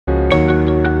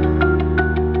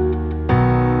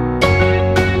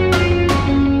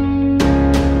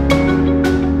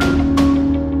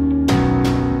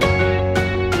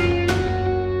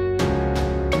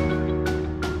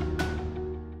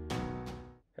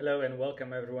Hello and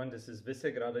welcome everyone. This is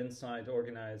Visegrad Inside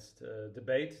organized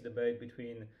debate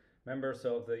between members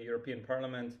of the European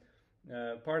Parliament,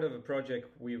 part of a project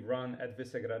we run at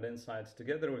Visegrad Inside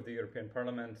together with the European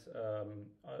Parliament,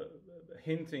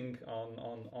 hinting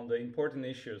on the important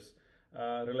issues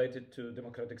related to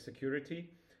democratic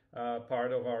security,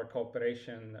 part of our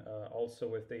cooperation also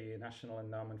with the National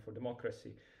Endowment for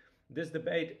Democracy. This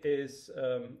debate is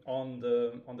on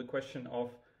the question of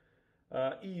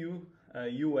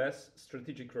EU-US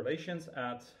strategic relations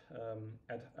at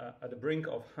the brink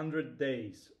of 100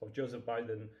 days of Joseph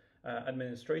Biden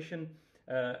administration.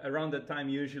 Around that time,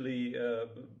 usually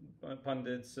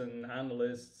pundits and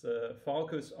analysts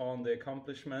focus on the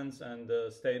accomplishments and the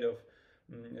state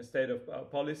of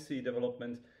policy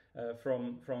development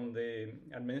from the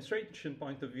administration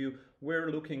point of view.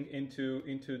 We're looking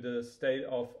into the state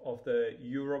of the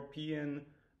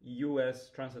European-US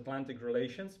transatlantic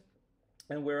relations.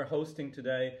 And we're hosting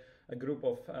today a group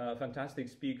of fantastic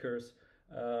speakers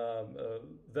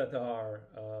that are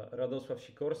Radosław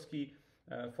Sikorski,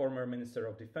 former Minister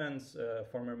of Defense,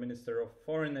 former Minister of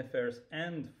Foreign Affairs,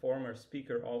 and former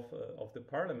Speaker of the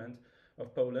Parliament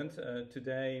of Poland,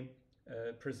 today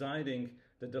presiding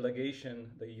the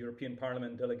delegation, the European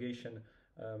Parliament delegation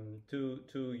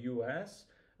to US,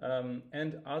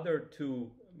 and other two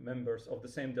members of the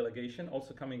same delegation,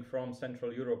 also coming from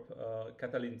Central Europe,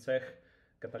 Katalin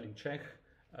Czech,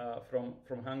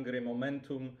 from Hungary,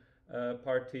 Momentum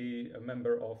party, a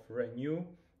member of Renew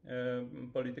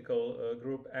political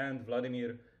group, and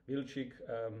Vladimír Bilčík,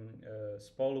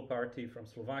 Spolu party from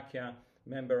Slovakia,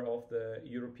 member of the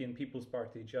European People's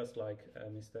Party, just like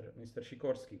Mr.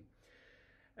 Sikorski.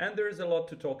 And there is a lot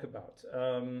to talk about.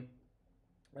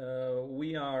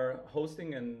 We are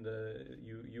hosting, and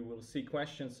you will see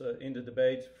questions in the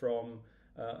debate from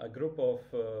a group of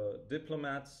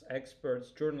diplomats,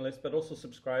 experts, journalists, but also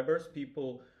subscribers.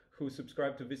 People who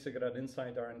subscribe to Visegrad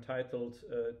Inside are entitled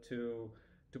to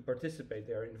participate.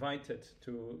 They are invited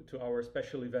to our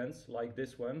special events like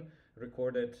this one,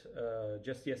 recorded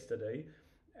just yesterday.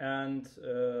 And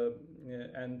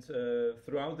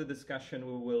throughout the discussion,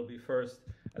 we will be first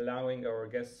allowing our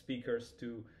guest speakers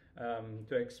to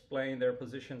explain their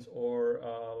positions or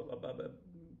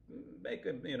make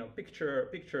a picture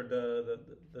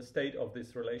the state of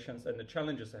these relations and the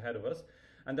challenges ahead of us,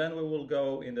 and then we will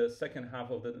go in the second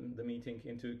half of the meeting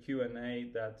into Q&A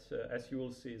that, as you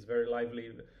will see, is very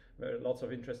lively, lots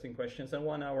of interesting questions, and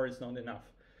 1 hour is not enough.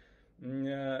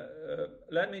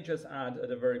 Let me just add at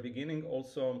the very beginning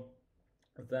also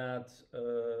that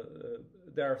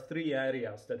there are three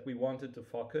areas that we wanted to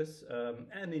focus,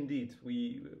 and indeed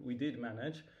we did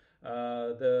manage.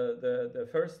 The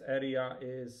first area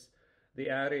is the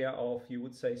area of, you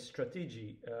would say,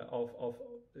 strategy of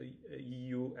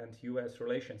EU and US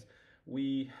relations.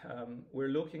 We're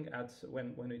looking at,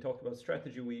 when we talk about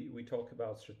strategy, we talk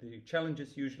about strategic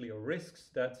challenges usually, or risks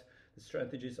that the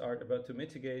strategies are about to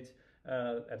mitigate,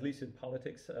 at least in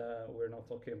politics. We're not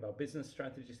talking about business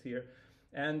strategies here.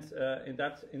 And in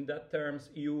that terms,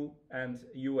 EU and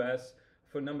US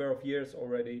for a number of years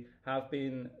already have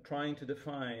been trying to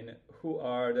define who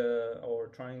are or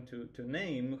trying to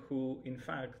name who in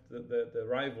fact the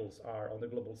rivals are on the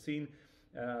global scene.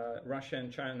 Russia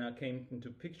and China came into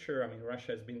picture. I mean,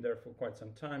 Russia has been there for quite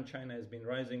some time. China has been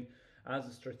rising as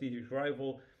a strategic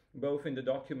rival, both in the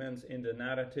documents, in the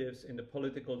narratives, in the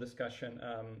political discussion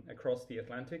across the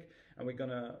Atlantic. And we're going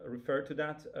to refer to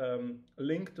that.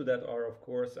 Linked to that are, of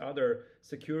course, other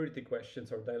security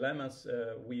questions or dilemmas.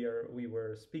 We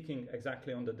were speaking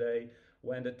exactly on the day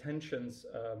when the tensions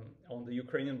on the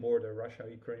Ukrainian border,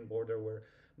 Russia-Ukraine border, were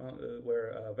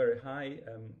very high.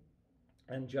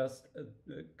 And just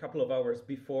a couple of hours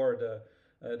before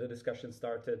the discussion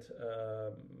started,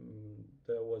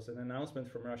 there was an announcement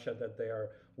from Russia that they are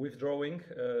withdrawing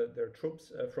their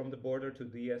troops from the border to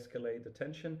de-escalate the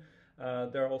tension.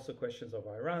 There are also questions of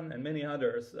Iran and many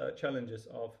others challenges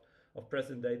of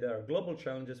present day. There are global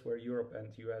challenges where Europe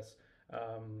and US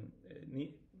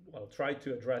try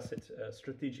to address it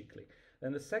strategically.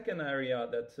 Then the second area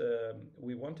that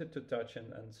we wanted to touch,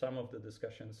 and some of the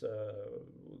discussions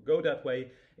go that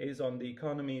way, is on the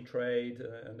economy, trade,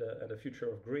 and the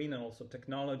future of green and also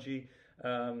technology.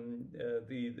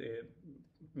 The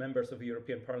members of the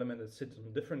European Parliament that sit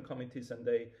on different committees, and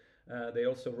they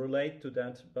also relate to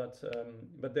that, but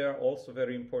they are also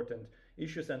very important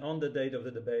issues. And on the date of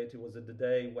the debate, it was the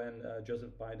day when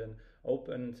Joseph Biden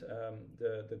opened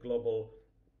the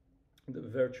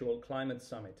virtual climate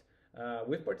summit,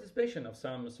 with participation of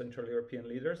some Central European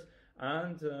leaders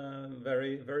and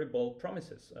very, very bold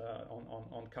promises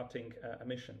on cutting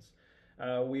emissions.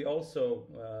 We also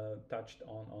touched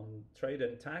on trade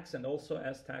and tax, and also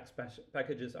as tax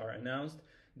packages are announced,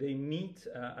 they meet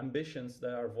ambitions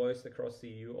that are voiced across the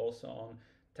EU also on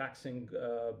taxing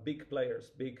big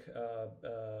players, big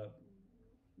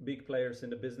players in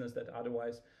the business that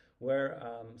otherwise were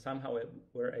somehow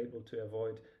were able to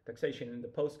avoid taxation in the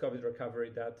post-COVID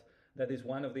recovery. That is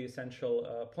one of the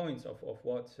essential points of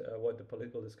what the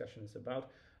political discussion is about: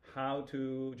 how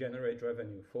to generate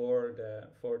revenue for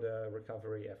the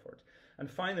recovery effort. And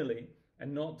finally,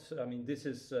 and not, I mean, this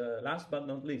is last but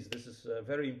not least, this is a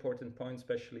very important point,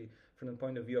 especially from the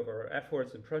point of view of our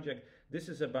efforts and project. This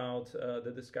is about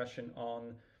the discussion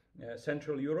on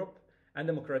Central Europe and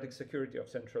democratic security of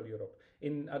Central Europe.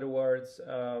 In other words,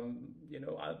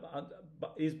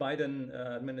 is Biden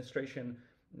administration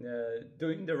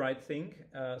doing the right thing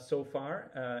so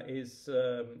far? Is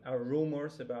our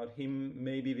rumors about him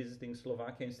maybe visiting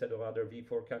Slovakia instead of other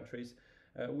V4 countries,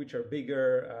 which are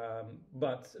bigger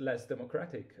but less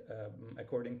democratic,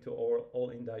 according to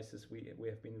all indices we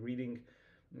have been reading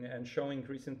and showing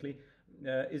recently,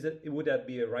 would that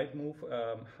be a right move?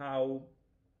 How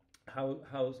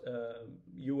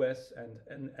US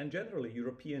and generally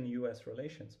European-US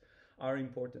relations are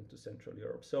important to Central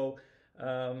Europe. So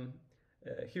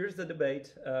here's the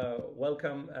debate.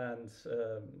 Welcome, and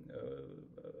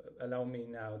allow me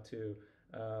now to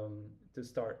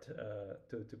start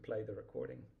to play the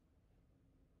recording.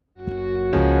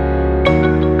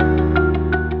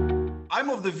 I'm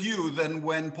of the view that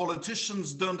when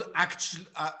politicians don't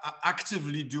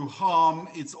actively do harm,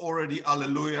 it's already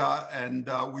alleluia, and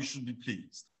we should be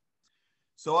pleased.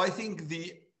 So I think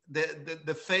the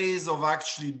phase of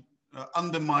actually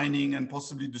undermining and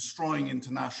possibly destroying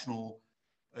international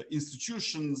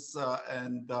institutions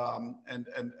and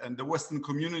the Western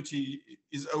community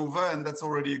is over, and that's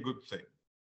already a good thing.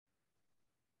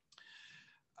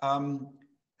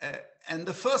 And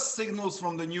the first signals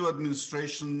from the new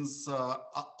administrations are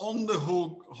on the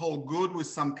whole good, with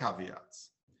some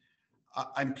caveats.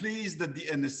 I'm pleased that the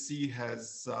NSC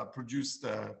has produced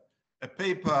a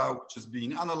paper which is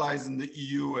being analyzed in the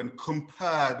EU and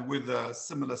compared with a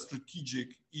similar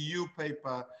strategic EU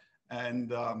paper,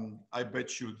 and I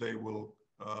bet you they will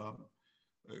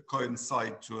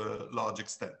coincide to a large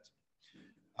extent.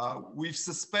 We've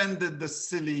suspended the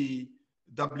silly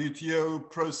WTO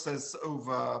process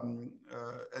over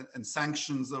and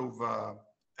sanctions over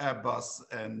Airbus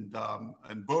and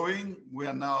Boeing. We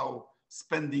are now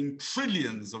spending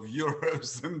trillions of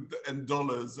euros and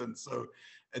dollars, and so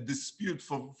a dispute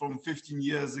from 15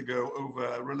 years ago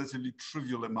over relatively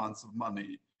trivial amounts of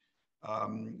money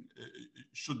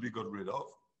should be got rid of.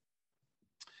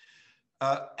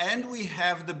 And we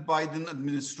have the Biden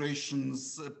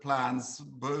administration's plans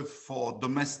both for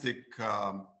domestic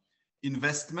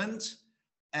investment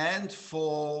and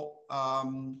for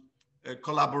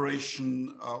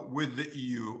collaboration with the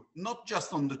EU, not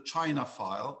just on the China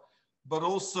file, but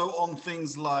also on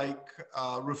things like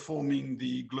reforming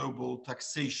the global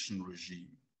taxation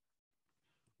regime,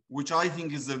 which I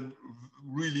think is a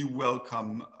really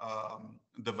welcome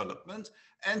development.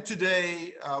 And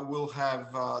today we'll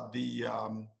have the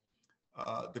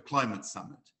climate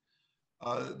summit.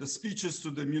 The speeches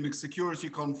to the Munich Security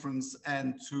Conference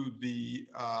and to the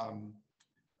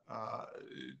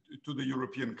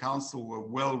European Council were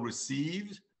well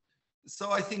received.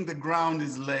 So I think the ground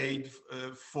is laid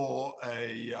for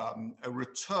a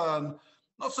return,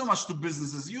 not so much to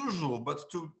business as usual, but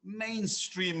to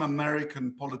mainstream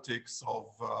American politics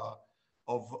of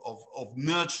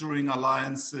nurturing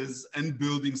alliances and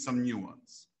building some new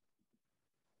ones.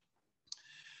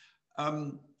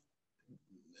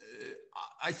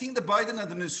 I think the Biden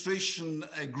administration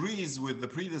agrees with the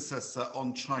predecessor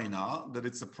on China that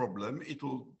it's a problem. It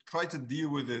will try to deal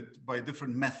with it by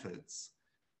different methods,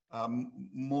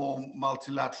 more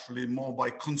multilaterally, more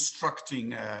by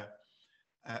constructing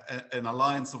an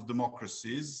alliance of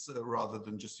democracies rather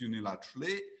than just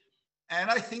unilaterally. And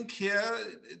I think here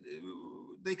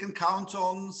they can count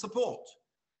on support.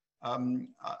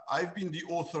 I've been the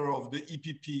author of the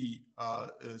EPP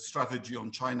strategy on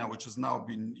China, which has now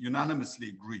been unanimously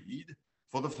agreed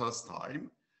for the first time.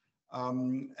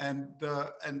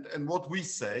 And what we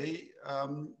say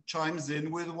chimes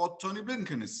in with what Tony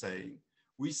Blinken is saying.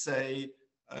 We say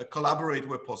collaborate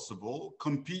where possible,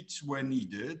 compete where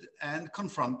needed, and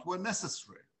confront where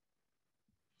necessary.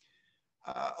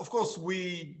 Of course,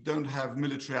 we don't have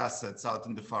military assets out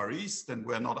in the Far East, and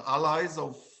we're not allies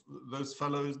of those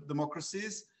fellow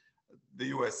democracies. The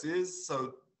US is,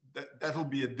 so that'll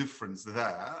be a difference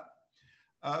there.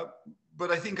 But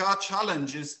I think our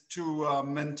challenge is to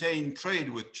maintain trade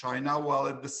with China while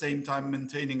at the same time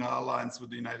maintaining our alliance with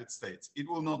the United States. It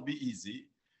will not be easy.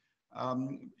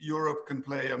 Europe can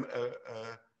play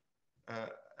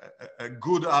a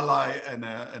good ally and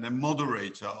a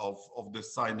moderator of the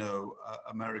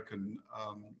Sino-American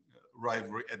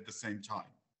rivalry at the same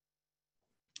time.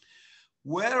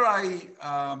 Where I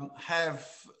have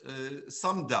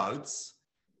some doubts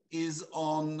is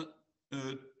on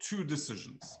two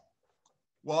decisions.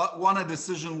 One a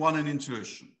decision, one an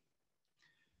intuition.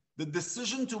 The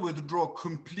decision to withdraw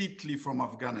completely from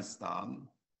Afghanistan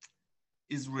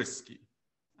is risky.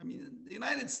 I mean, the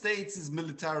United States is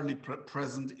militarily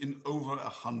present in over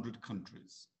 100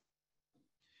 countries.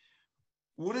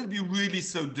 Would it be really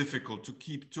so difficult to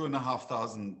keep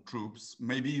 2,500 troops,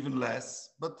 maybe even less,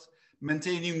 but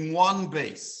maintaining one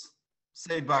base,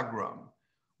 say Bagram,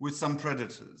 with some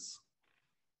predators,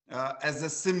 as a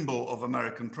symbol of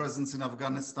American presence in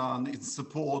Afghanistan, in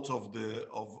support of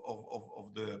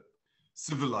the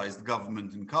civilized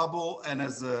government in Kabul, and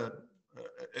as an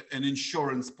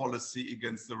insurance policy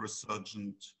against the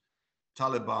resurgent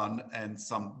Taliban and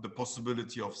the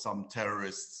possibility of some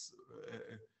terrorists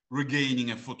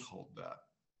regaining a foothold there?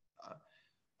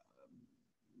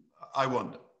 I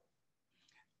wonder.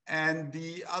 And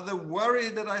the other worry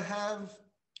that I have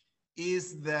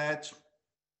is that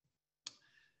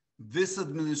this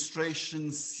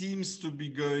administration seems to be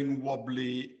going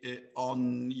wobbly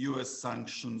on US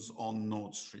sanctions on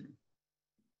Nord Stream.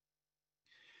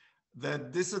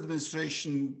 That this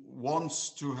administration wants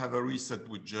to have a reset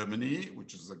with Germany,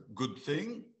 which is a good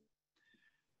thing.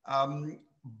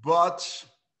 But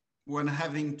when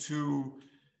having to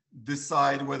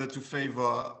decide whether to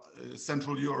favor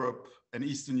Central Europe and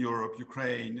Eastern Europe,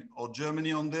 Ukraine, or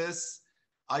Germany on this,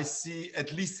 I see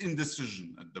at least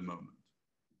indecision at the moment.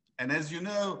 And as you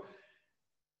know,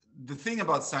 the thing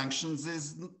about sanctions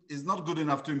is not good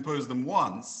enough to impose them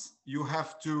once. You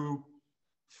have to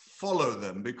follow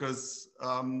them because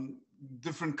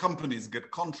different companies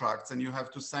get contracts and you have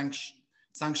to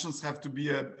sanctions have to be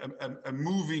a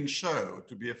moving show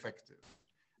to be effective.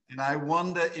 And I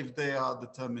wonder if they are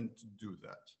determined to do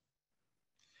that.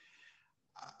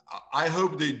 I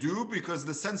hope they do, because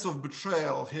the sense of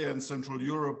betrayal here in Central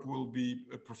Europe will be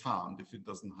profound if it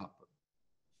doesn't happen.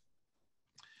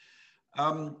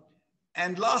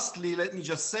 And lastly, let me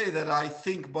just say that I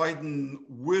think Biden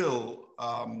will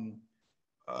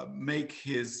make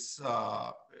his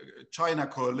China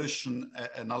coalition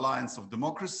an alliance of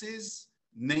democracies.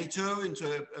 NATO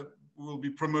will be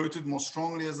promoted more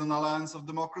strongly as an alliance of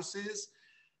democracies.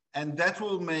 And that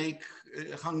will make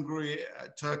Hungary,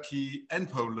 Turkey, and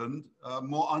Poland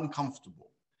more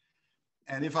uncomfortable.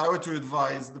 And if I were to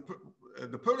advise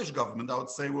the Polish government, I would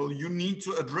say, well, you need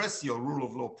to address your rule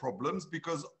of law problems,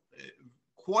 because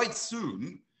quite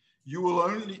soon you will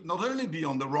not only be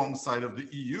on the wrong side of the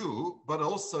EU, but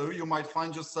also you might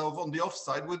find yourself on the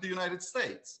offside with the United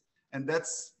States. And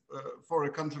that's, for a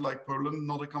country like Poland,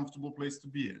 not a comfortable place to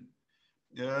be in.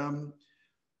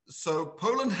 So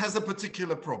Poland has a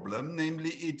particular problem,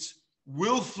 namely it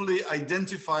willfully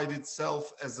identified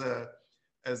itself as a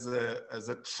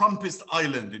Trumpist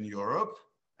island in Europe,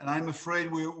 and I'm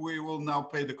afraid we will now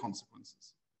pay the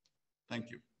consequences. Thank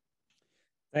you.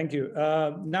 Thank you.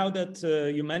 Now that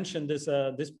you mentioned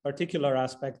this particular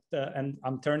aspect, and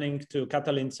I'm turning to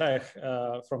Katalin Czech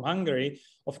from Hungary,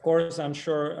 of course, I'm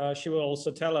sure she will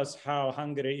also tell us how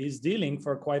Hungary is dealing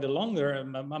for quite a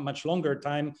much longer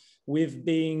time with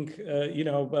being,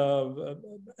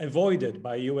 avoided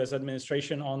by U.S.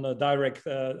 administration on the direct,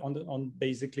 on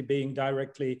basically being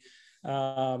directly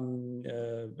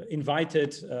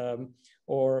invited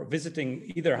or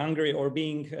visiting either Hungary or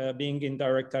being in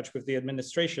direct touch with the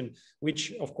administration,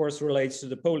 which of course relates to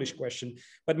the Polish question.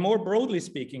 But more broadly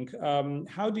speaking,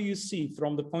 how do you see,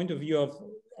 from the point of view of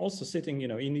also sitting,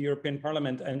 in the European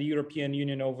Parliament and the European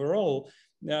Union overall,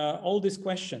 all these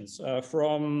questions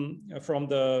from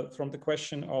the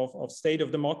question of state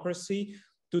of democracy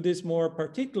to these more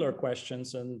particular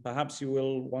questions, and perhaps you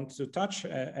will want to touch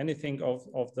anything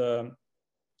of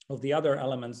the other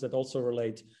elements that also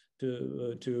relate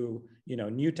to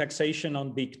new taxation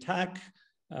on big tech,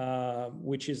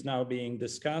 which is now being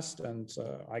discussed and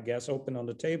I guess open on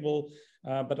the table,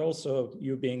 but also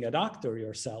you being a doctor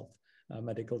yourself, a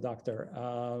medical doctor,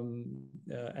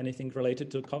 anything related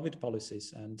to COVID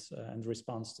policies and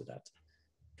response to that.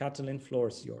 Katalin, floor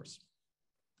is yours.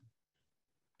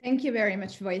 Thank you very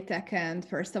much, Wojciech, and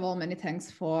first of all, many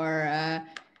thanks for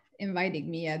inviting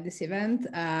me at this event.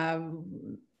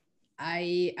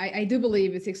 I do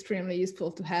believe it's extremely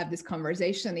useful to have this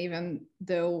conversation, even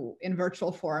though in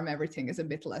virtual form everything is a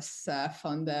bit less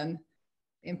fun than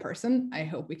in person. I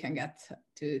hope we can get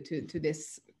to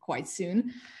this quite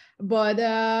soon. But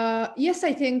yes,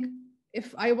 I think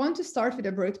if I want to start with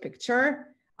a broad picture,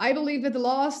 I believe that the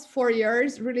last 4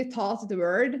 years really taught the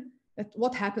world that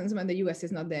what happens when the US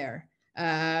is not there.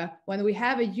 When we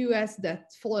have a US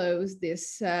that follows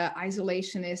this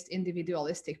isolationist,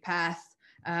 individualistic path,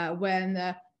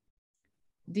 when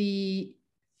the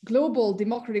global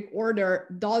democratic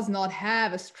order does not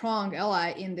have a strong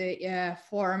ally in the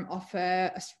form of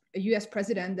a US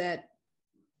president that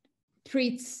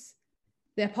treats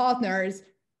their partners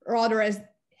rather as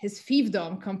his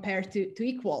fiefdom compared to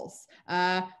equals.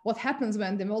 What happens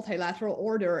when the multilateral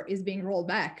order is being rolled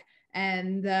back?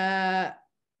 And at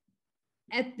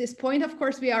this point, of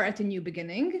course, we are at a new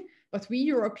beginning, but we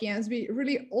Europeans, we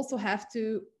really also have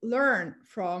to learn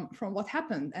from what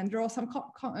happened and draw some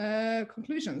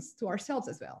conclusions to ourselves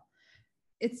as well.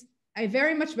 I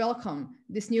very much welcome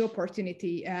this new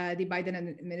opportunity the Biden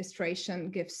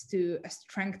administration gives to a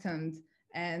strengthened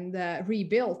and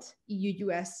rebuilt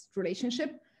EU-US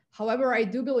relationship. However, I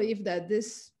do believe that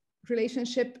this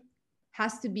relationship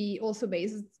has to be also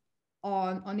based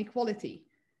on equality.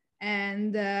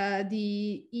 And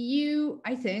the EU,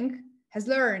 I think, has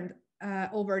learned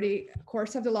over the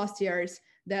course of the last years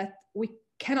that we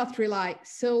cannot rely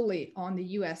solely on the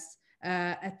US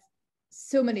at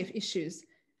so many issues,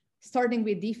 starting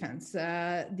with defense.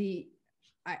 I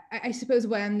suppose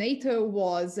when NATO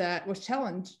was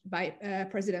challenged by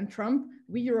President Trump,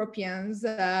 we Europeans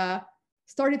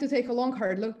started to take a long,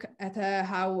 hard look at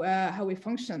how we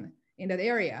function in that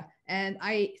area. And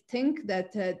I think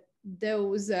that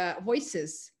those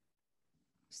voices,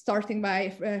 starting by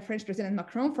French President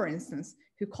Macron, for instance,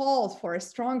 who called for a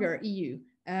stronger EU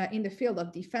in the field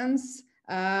of defense,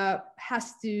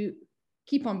 has to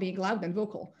keep on being loud and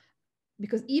vocal.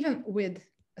 Because even with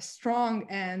a strong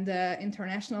and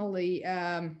internationally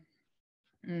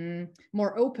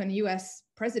more open US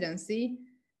presidency,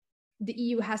 the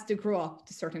EU has to grow up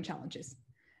to certain challenges.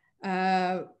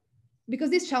 Because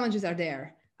these challenges are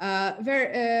there.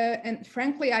 And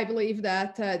frankly, I believe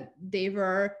that they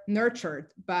were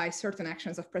nurtured by certain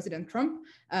actions of President Trump.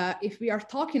 If we are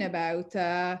talking about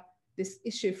this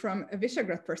issue from a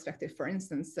Visegrad perspective, for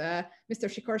instance, Mr.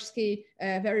 Sikorski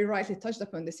very rightly touched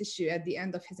upon this issue at the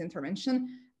end of his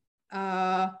intervention.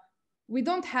 We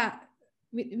don't have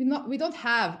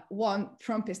one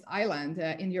Trumpist island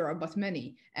in Europe, but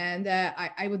many. And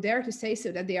I would dare to say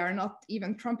so that they are not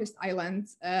even Trumpist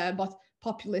islands, but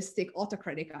populistic,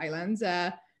 autocratic islands.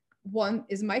 One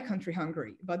is my country,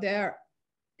 Hungary, but there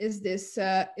is this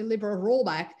illiberal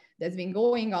rollback that's been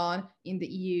going on in the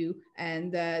EU.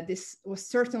 And this was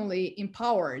certainly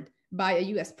empowered by a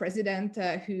US president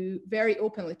who very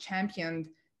openly championed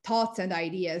thoughts and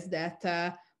ideas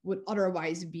that would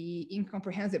otherwise be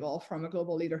incomprehensible from a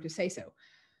global leader to say so.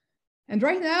 And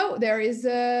right now, there is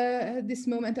this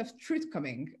moment of truth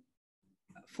coming.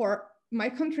 For my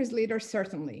country's leaders,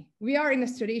 certainly. We are in a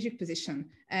strategic position,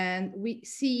 and we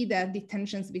see that the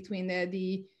tensions between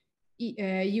the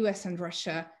US and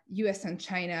Russia, US and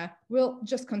China will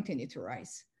just continue to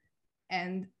rise.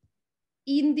 And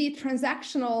in the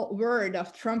transactional world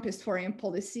of Trumpist foreign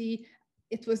policy,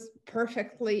 it was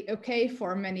perfectly okay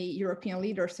for many European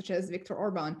leaders, such as Viktor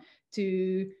Orban,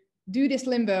 to do this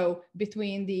limbo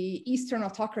between the Eastern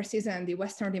autocracies and the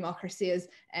Western democracies,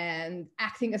 and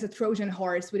acting as a Trojan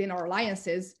horse within our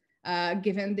alliances,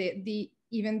 given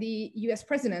even the US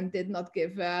president did not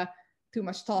give too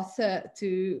much thought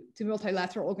to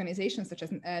multilateral organizations such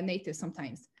as NATO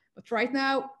sometimes. But right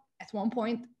now, at one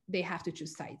point, they have to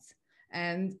choose sides.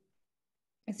 And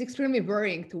it's extremely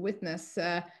worrying to witness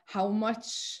how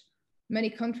much many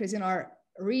countries in our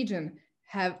region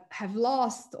have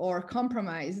lost or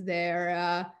compromised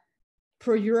their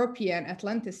pro-European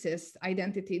Atlanticist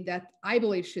identity that I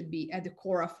believe should be at the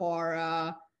core of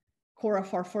our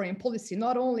foreign policy,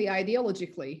 not only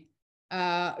ideologically,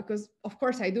 because of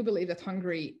course I do believe that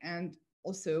Hungary and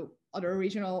also other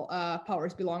regional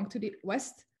powers belong to the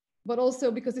West, but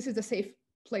also because this is a safe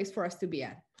place for us to be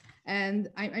at. And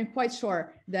I'm quite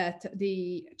sure that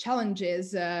the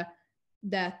challenges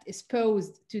that is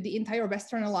posed to the entire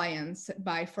Western alliance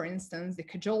by, for instance, the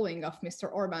cajoling of Mr.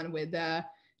 Orban with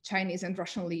Chinese and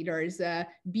Russian leaders,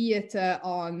 be it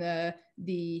on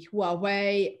the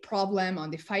Huawei problem, on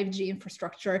the 5G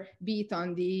infrastructure, be it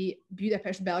on the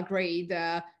Budapest-Belgrade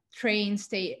train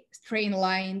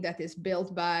line that is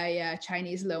built by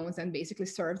Chinese loans and basically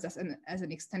serves as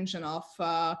an extension of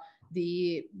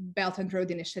the Belt and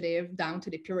Road Initiative down to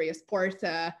the Piraeus port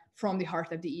from the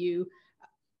heart of the EU,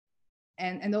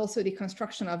 and also the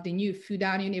construction of the new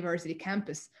Fudan University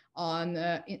campus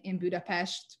in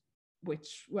Budapest,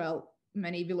 which, well,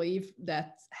 many believe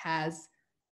that has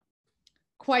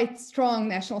quite strong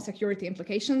national security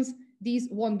implications. These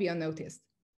won't be unnoticed.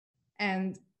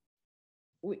 And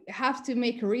we have to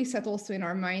make a reset also in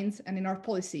our minds and in our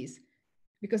policies,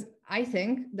 because I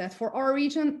think that for our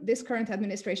region, this current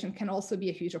administration can also be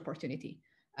a huge opportunity.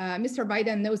 Mr.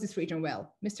 Biden knows this region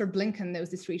well. Mr. Blinken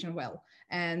knows this region well.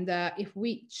 And if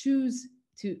we choose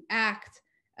to act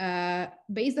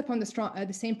based upon the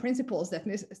same principles that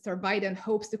Mr. Biden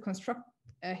hopes to construct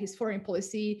his foreign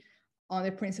policy on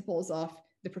the principles of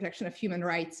the protection of human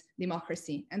rights,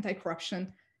 democracy,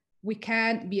 anti-corruption, we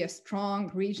can be a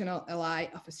strong regional ally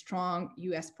of a strong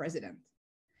US president.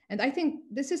 And I think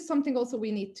this is something also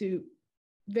we need to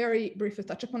very briefly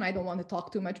touch upon. I don't want to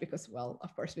talk too much because, well,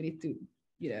 of course, we need to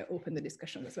open the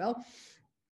discussion as well.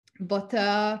 But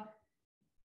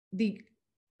the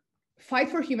fight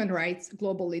for human rights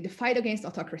globally, the fight against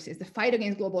autocracies, the fight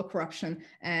against global corruption,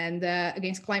 and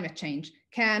against climate change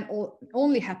can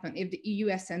only happen if the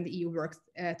US and the EU work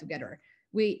together.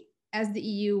 We, as the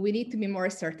EU, we need to be more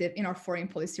assertive in our foreign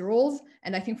policy roles.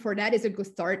 And I think for that is a good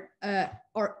start, a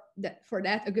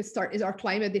good start is our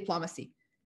climate diplomacy.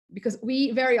 Because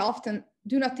we very often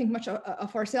do not think much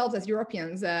of ourselves as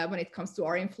Europeans when it comes to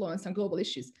our influence on global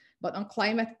issues. But on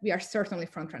climate, we are certainly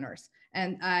frontrunners.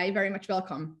 And I very much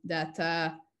welcome that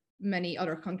many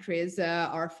other countries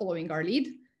are following our lead.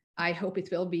 I hope it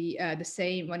will be the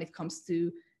same when it comes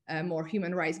to more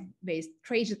human rights-based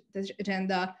trade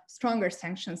agenda, stronger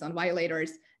sanctions on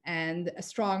violators, and a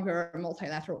stronger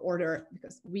multilateral order,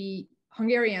 because we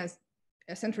Hungarians,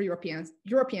 Central Europeans,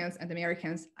 and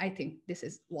Americans, I think this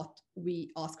is what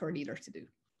we ask our leaders to do.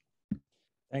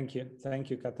 Thank you,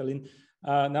 Katalin.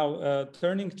 Now,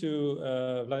 turning to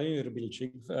Vladimír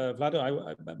Bilčík.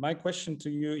 Vlado, my question to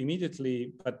you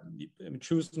immediately, but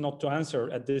choose not to answer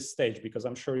at this stage, because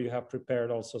I'm sure you have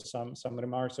prepared also some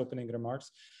remarks, opening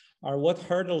remarks, are what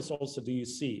hurdles also do you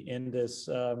see in this,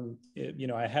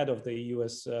 ahead of the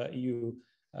EU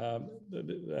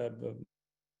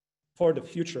for the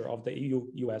future of the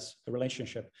EU-US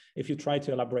relationship? If you try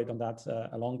to elaborate on that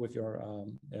along with your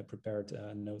prepared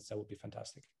notes, that would be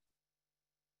fantastic.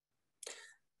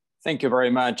 Thank you very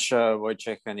much,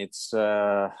 Wojciech, and it's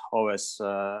always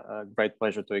a great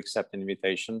pleasure to accept an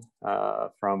invitation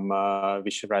from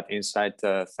Visegrad Insight.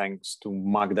 Thanks to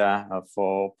Magda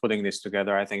for putting this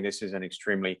together. I think this is an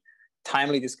extremely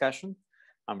timely discussion.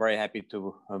 I'm very happy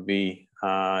to be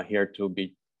here to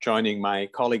be joining my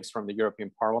colleagues from the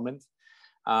European Parliament.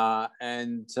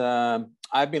 And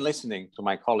I've been listening to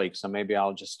my colleagues, so maybe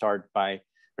I'll just start by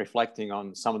reflecting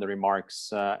on some of the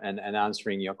remarks and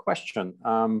answering your question.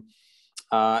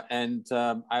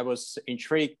 I was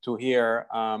intrigued to hear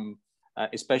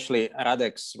especially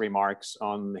Radek's remarks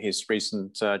on his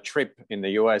recent trip in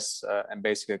the US and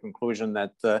basically a conclusion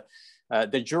that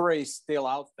the jury is still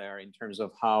out there in terms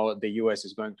of how the US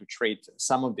is going to treat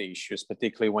some of the issues,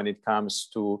 particularly when it comes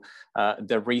to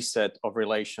the reset of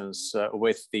relations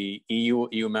with the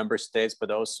EU member states,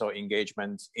 but also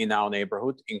engagement in our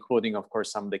neighborhood, including, of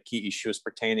course, some of the key issues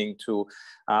pertaining to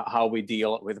how we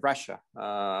deal with Russia.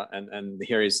 And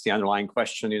here is the underlying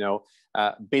question,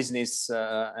 business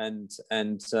and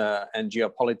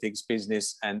geopolitics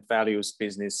business and values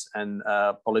business and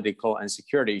political and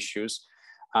security issues.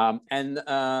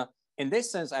 In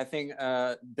this sense, I think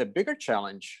the bigger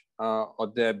challenge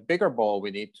or the bigger ball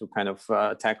we need to kind of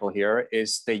tackle here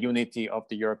is the unity of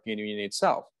the European Union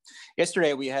itself.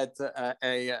 Yesterday, we had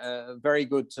a very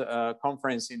good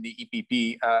conference in the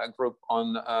EPP group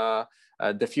on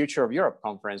the Future of Europe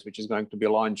conference, which is going to be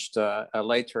launched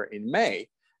later in May.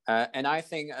 And I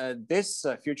think this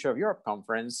Future of Europe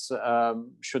conference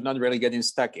should not really get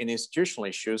stuck in institutional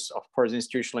issues. Of course,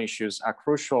 institutional issues are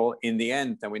crucial in the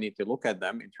end, and we need to look at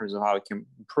them in terms of how it can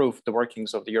improve the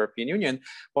workings of the European Union.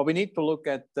 But we need to look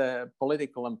at the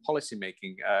political and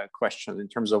policymaking questions in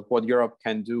terms of what Europe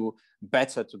can do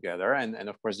better together. And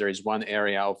of course, there is one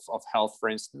area of health, for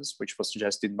instance, which was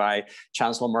suggested by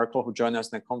Chancellor Merkel, who joined us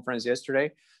in the conference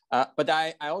yesterday. But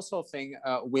I also think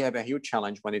we have a huge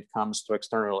challenge when it comes to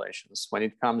external relations, when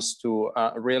it comes to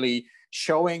really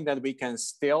showing that we can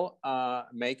still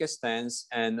make a stance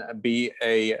and be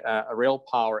a real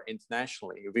power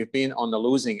internationally. We've been on the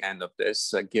losing end of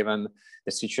this, given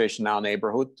the situation in our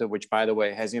neighborhood, which, by the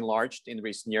way, has enlarged in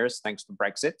recent years thanks to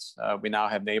Brexit. We now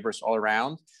have neighbors all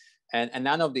around. And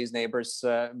none of these neighbors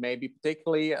may be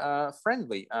particularly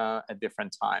friendly at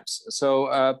different times.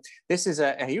 So this is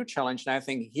a huge challenge. And I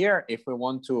think here, if we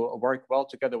want to work well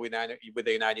together with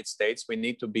the United States, we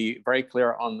need to be very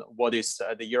clear on what is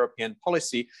the European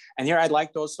policy. And here I'd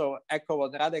like to also echo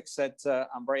what Radek said.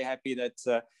 I'm very happy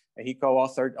that he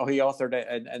authored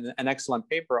an excellent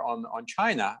paper on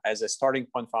China as a starting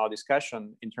point for our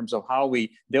discussion in terms of how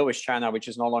we deal with China, which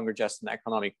is no longer just an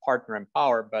economic partner and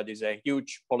power, but is a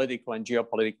huge political and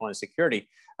geopolitical and security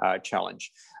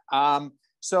challenge.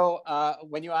 So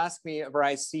when you ask me where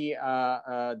I see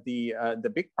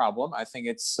the big problem, I think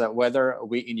it's whether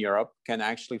we in Europe can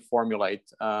actually formulate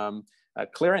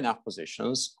clear enough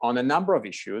positions on a number of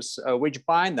issues which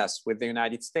bind us with the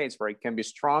United States, where it can be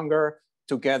stronger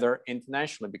together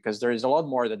internationally, because there is a lot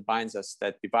more that binds us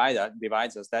that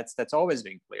divides us. That's always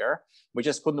been clear. We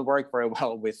just couldn't work very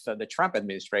well with the Trump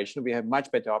administration. We have much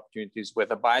better opportunities with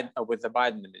the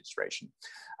Biden administration.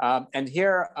 And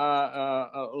here,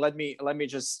 let me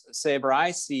just say where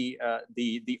I see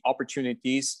the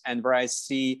opportunities and where I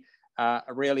see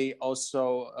really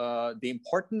also the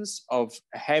importance of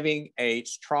having a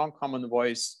strong common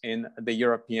voice in the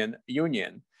European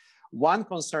Union. One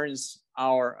concerns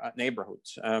our neighborhood.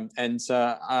 And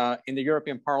in the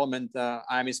European Parliament,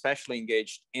 I'm especially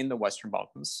engaged in the Western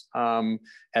Balkans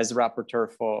as a rapporteur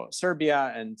for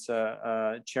Serbia and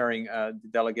chairing the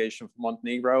delegation for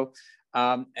Montenegro.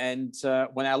 And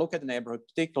when I look at the neighborhood,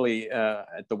 particularly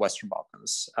at the Western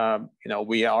Balkans,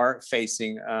 we are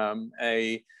facing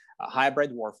a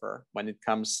hybrid warfare when it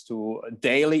comes to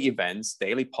daily events,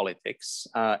 daily politics.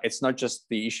 It's not just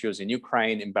the issues in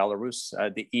Ukraine, in Belarus.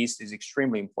 The East is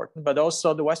extremely important, but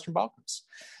also the Western Balkans.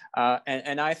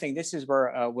 And I think this is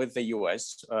where, with the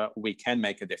US, we can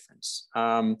make a difference.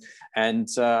 And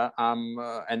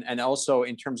also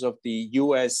in terms of the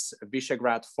US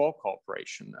Visegrad 4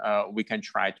 cooperation, we can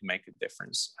try to make a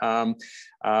difference.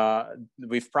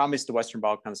 We've promised the Western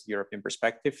Balkans the European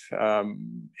perspective.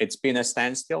 It's been a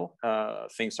standstill.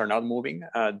 Things are not moving.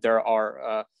 There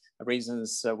are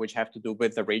reasons which have to do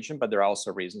with the region, but there are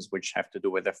also reasons which have to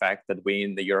do with the fact that we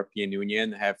in the European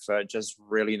Union have just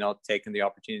really not taken the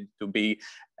opportunity to be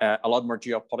a lot more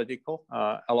geopolitical,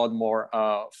 a lot more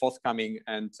forthcoming,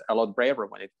 and a lot braver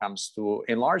when it comes to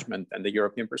enlargement and the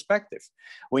European perspective.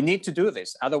 We need to do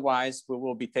this. Otherwise, we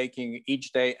will be taking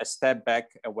each day a step back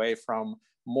away from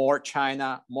more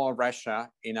China, more Russia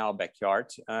in our backyard.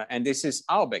 And this is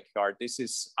our backyard. This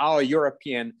is our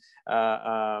European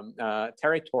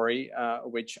territory,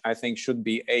 which I think should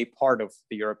be a part of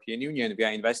the European Union. We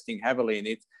are investing heavily in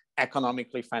it,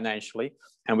 economically, financially,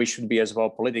 and we should be as well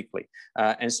politically.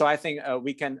 And so I think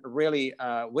we can really,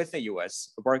 with the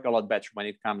US, work a lot better when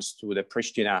it comes to the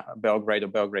Pristina-Belgrade or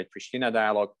Belgrade-Pristina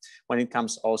dialogue, when it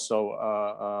comes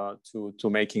also to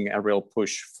making a real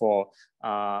push for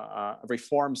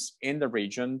reforms in the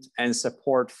region and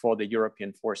support for the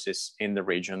European forces in the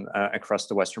region across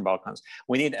the Western Balkans.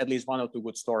 We need at least one or two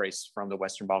good stories from the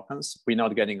Western Balkans. We're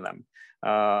not getting them. We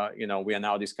are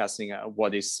now discussing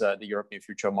what is the European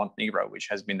future of Montenegro, which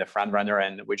has been the front runner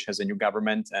and which has a new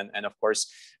government, and of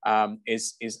course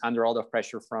is under a lot of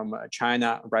pressure from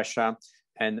China, Russia,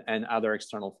 and other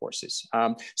external forces.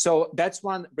 So that's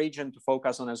one region to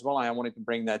focus on as well. I wanted to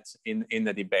bring that in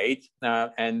the debate,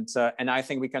 and I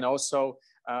think we can also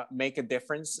make a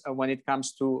difference when it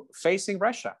comes to facing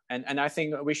Russia. And I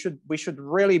think we should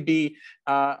really be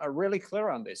really clear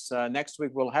on this. Next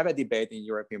week we'll have a debate in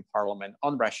European Parliament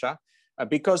on Russia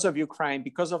because of Ukraine,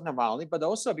 because of Navalny, but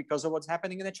also because of what's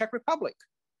happening in the Czech Republic.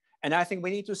 And I think we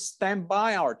need to stand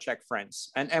by our Czech friends,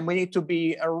 and we need to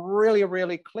be really,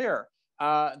 really clear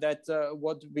that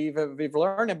what we've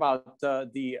learned about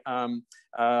the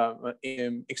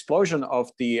explosion of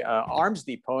the arms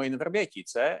depot in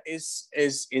Vrbětice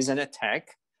is an attack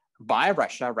by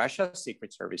Russia's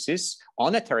secret services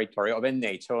on a territory of a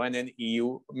NATO and an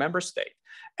EU member state.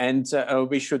 And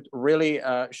we should really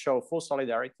show full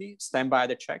solidarity, stand by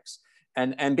the Czechs,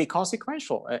 and be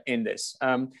consequential in this.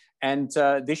 And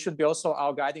this should be also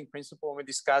our guiding principle when we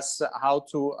discuss how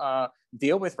to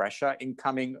deal with Russia in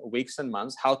coming weeks and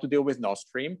months, how to deal with Nord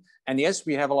Stream. And yes,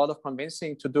 we have a lot of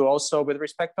convincing to do also with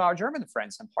respect to our German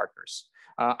friends and partners.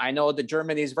 I know that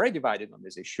Germany is very divided on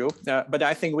this issue, but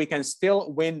I think we can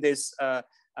still win this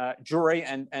jury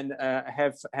and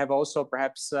have also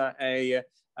perhaps a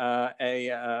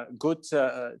good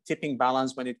tipping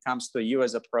balance when it comes to the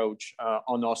US approach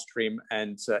on Nord Stream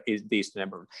and the Eastern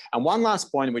neighborhood. And one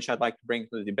last point, which I'd like to bring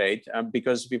to the debate,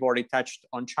 because we've already touched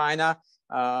on China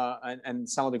and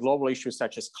some of the global issues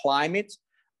such as climate.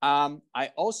 I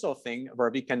also think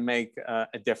where we can make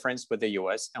a difference with the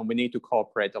US, and we need to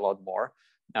cooperate a lot more,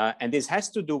 and this has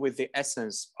to do with the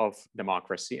essence of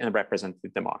democracy and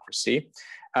representative democracy,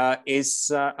 is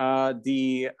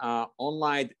the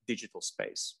online digital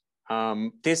space.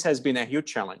 This has been a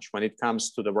huge challenge when it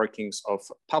comes to the workings of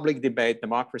public debate,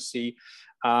 democracy.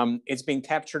 It's been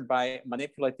captured by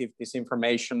manipulative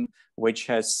disinformation, which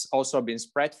has also been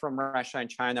spread from Russia and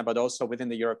China, but also within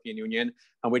the European Union,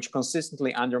 and which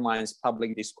consistently undermines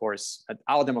public discourse at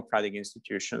our democratic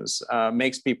institutions,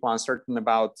 makes people uncertain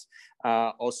about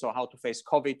also how to face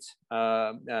COVID,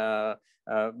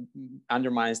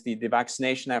 undermines the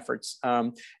vaccination efforts.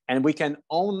 And we can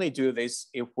only do this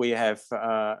if we have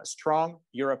strong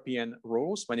European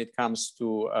rules when it comes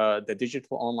to the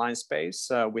digital online space.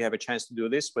 We have a chance to do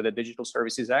this with the Digital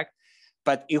Services Act.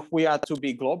 But if we are to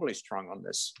be globally strong on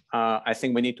this, I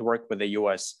think we need to work with the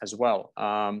US as well.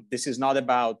 This is not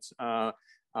about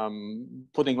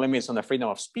putting limits on the freedom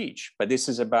of speech, but this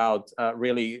is about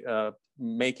really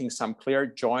making some clear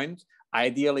joint,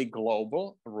 ideally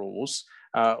global rules,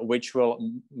 which will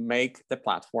make the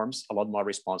platforms a lot more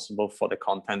responsible for the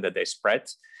content that they spread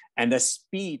and the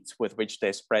speed with which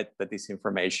they spread the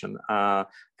disinformation.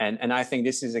 And I think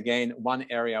this is, again, one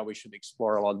area we should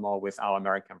explore a lot more with our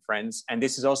American friends. And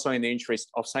this is also in the interest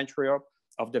of Central Europe,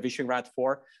 of the Visegrad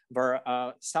Four, where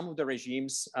some of the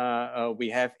regimes we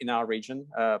have in our region,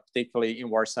 particularly in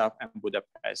Warsaw and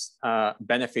Budapest,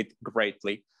 benefit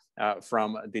greatly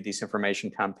from the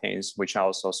disinformation campaigns, which are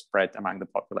also spread among the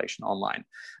population online.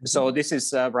 Mm-hmm. So this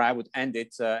is where I would end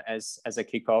it as a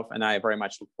kickoff, and I very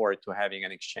much look forward to having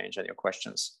an exchange on your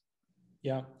questions.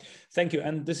 Yeah, thank you.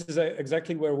 And this is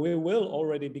exactly where we will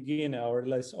already begin our,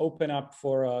 let's open up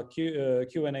for a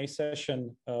Q&A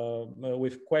session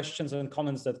with questions and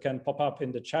comments that can pop up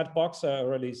in the chat box. I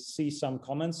already see some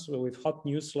comments with hot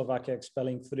news, Slovakia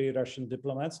expelling 3 Russian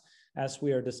diplomats, as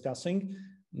we are discussing.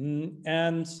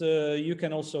 And you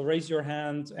can also raise your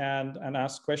hand and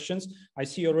ask questions. I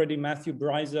see already Matthew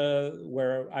Bryza,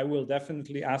 where I will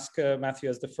definitely ask Matthew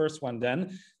as the first one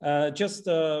then. Just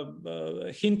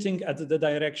hinting at the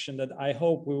direction that I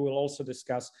hope we will also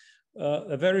discuss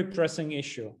a very pressing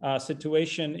issue,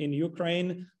 situation in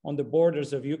Ukraine, on the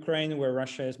borders of Ukraine, where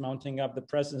Russia is mounting up the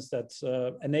presence that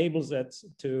enables it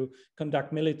to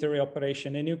conduct military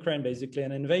operation in Ukraine, basically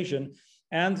an invasion.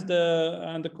 And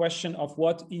the question of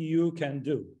what EU can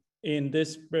do in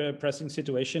this pressing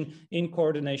situation in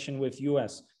coordination with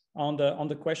US on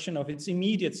the question of its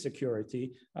immediate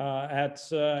security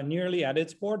nearly at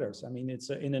its borders. I mean, it's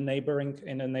in a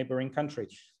neighboring country.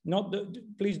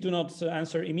 Please do not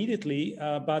answer immediately,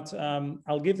 but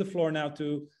I'll give the floor now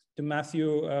to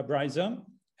Matthew Bryza,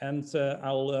 and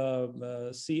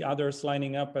I'll see others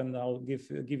lining up, and I'll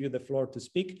give you the floor to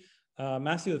speak.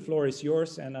 Matthew, the floor is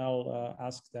yours, and I'll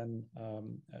ask then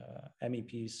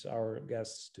MEPs, our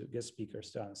guest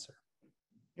speakers, to answer.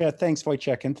 Yeah, thanks,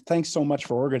 Wojciech, and thanks so much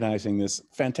for organizing this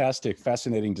fantastic,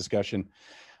 fascinating discussion.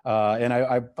 And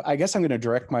I guess I'm going to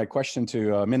direct my question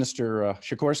to Minister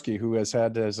Sikorski, who has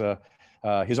had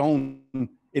his own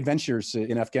adventures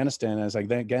in Afghanistan as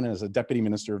a Deputy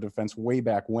Minister of Defense way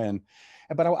back when.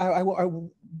 But I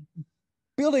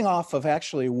building off of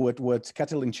actually what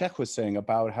Katalin Czech was saying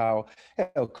about how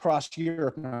across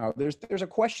Europe now, there's a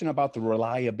question about the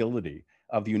reliability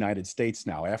of the United States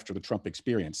now after the Trump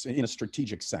experience in a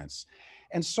strategic sense.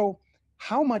 And so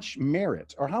how much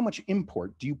merit or how much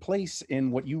import do you place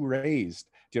in what you raised,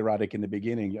 dear Radek, in the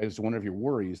beginning as one of your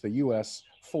worries, the US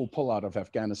full pullout of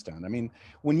Afghanistan? I mean,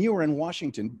 when you were in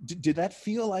Washington, did that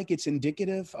feel like it's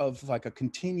indicative of like a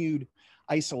continued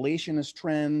isolationist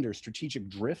trend or strategic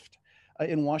drift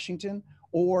in Washington?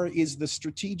 Or is the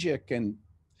strategic and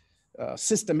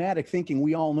systematic thinking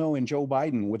we all know in Joe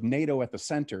Biden, with NATO at the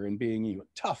center and being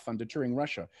tough on deterring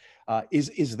Russia,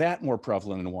 is that more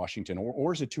prevalent in Washington,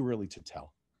 or is it too early to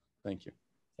tell? Thank you.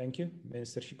 Thank you,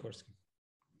 Minister Sikorski.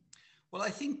 Well, I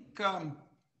think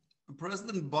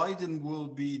President Biden will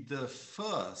be the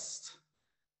first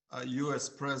US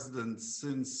president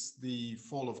since the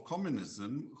fall of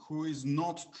communism who is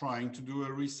not trying to do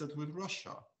a reset with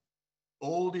Russia.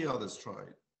 All the others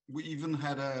tried. We even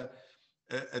had a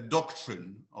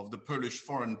doctrine of the Polish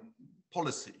foreign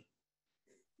policy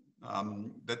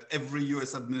that every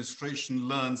US administration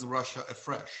learns Russia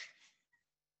afresh.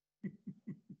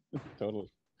 Totally.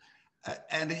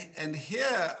 And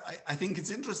here, I think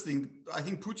it's interesting. I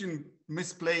think Putin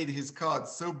misplayed his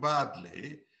cards so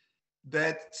badly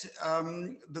that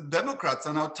the Democrats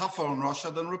are now tougher on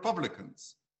Russia than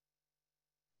Republicans.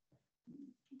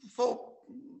 For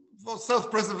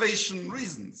self-preservation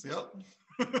reasons, yeah?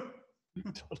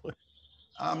 Totally.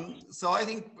 So I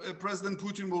think President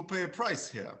Putin will pay a price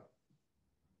here.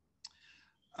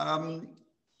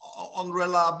 on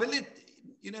reliability,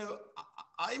 you know,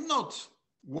 I'm not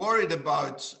worried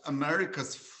about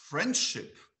America's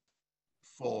friendship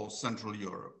for Central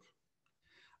Europe.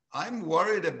 I'm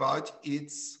worried about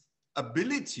its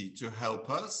ability to help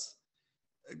us,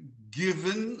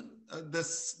 given the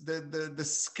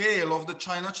scale of the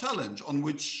China challenge, on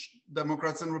which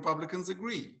Democrats and Republicans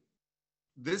agree.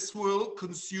 This will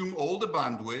consume all the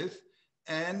bandwidth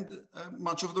and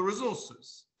much of the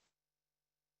resources.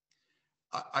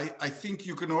 I think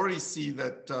you can already see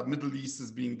that Middle East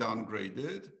is being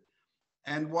downgraded,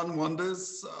 and one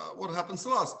wonders what happens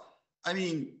to us. I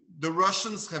mean, the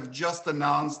Russians have just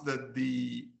announced that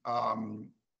the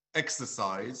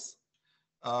exercise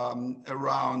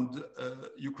around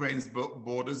Ukraine's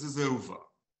borders is over.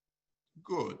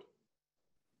 Good.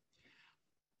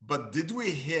 But did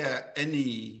we hear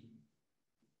any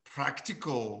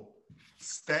practical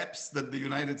steps that the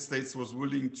United States was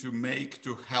willing to make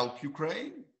to help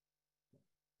Ukraine?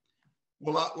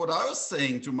 Well, what I was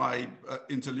saying to my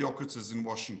interlocutors in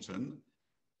Washington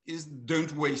is,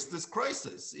 don't waste this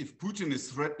crisis. If Putin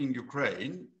is threatening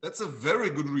Ukraine, that's a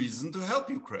very good reason to help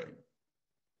Ukraine.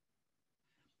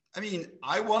 I mean,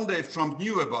 I wonder if Trump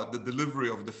knew about the delivery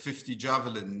of the 50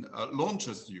 Javelin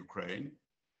launchers to Ukraine.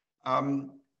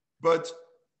 But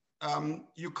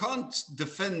you can't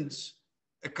defend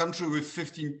a country with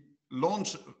 50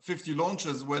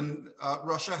 launchers when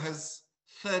Russia has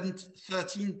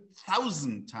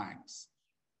 13,000 tanks,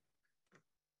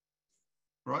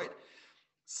 right?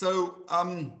 So,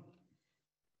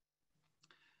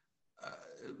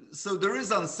 so there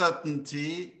is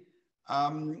uncertainty.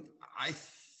 I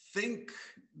think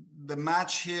the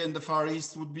match here in the Far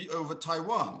East would be over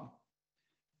Taiwan.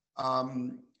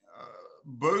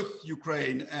 Both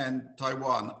Ukraine and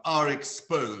Taiwan are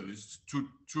exposed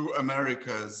to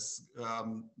America's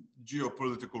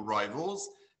geopolitical rivals.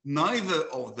 Neither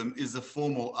of them is a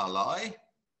formal ally.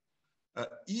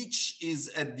 Each is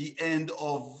at the end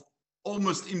of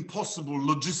almost impossible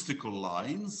logistical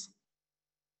lines.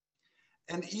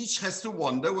 And each has to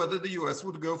wonder whether the US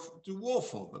would go to war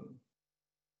for them.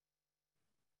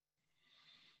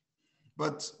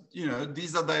 But, you know,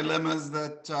 these are dilemmas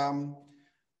that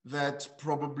that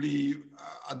probably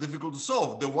are difficult to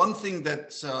solve. The one thing that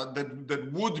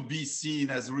that would be seen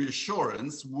as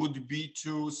reassurance would be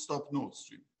to stop Nord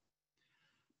Stream.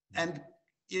 And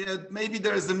you know, maybe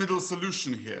there is a middle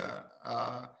solution here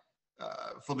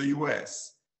for the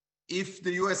US. If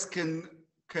the US can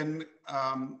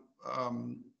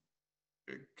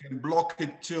block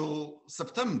it till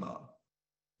September,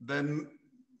 then,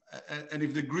 and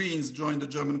if the Greens join the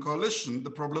German coalition, the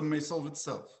problem may solve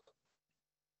itself.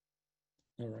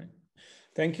 All right.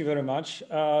 Thank you very much.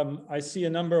 I see a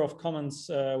number of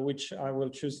comments which I will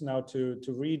choose now to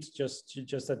read, just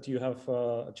that you have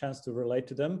a chance to relate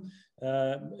to them.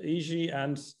 Iji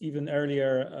and even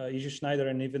earlier, Iji Schneider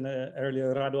and even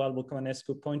earlier Radu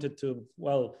Albuquerque pointed to,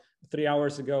 well, 3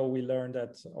 hours ago we learned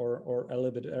that, or a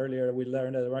little bit earlier, we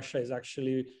learned that Russia is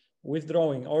actually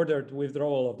withdrawing, ordered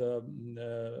withdrawal of the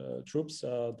troops,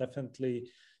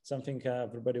 definitely something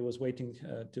everybody was waiting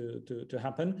to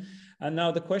happen. And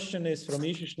now the question is from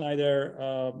Iji Schneider,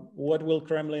 what will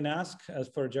Kremlin ask as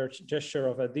for a gesture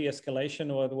of a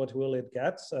de-escalation, or what will it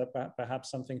get? Perhaps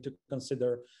something to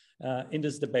consider in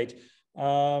this debate.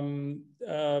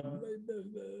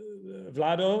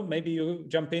 Vlado, maybe you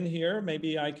jump in here.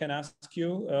 Maybe I can ask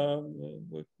you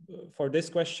for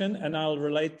this question, and I'll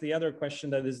relate the other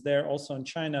question that is there also in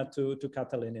China to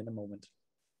Katalin in a moment.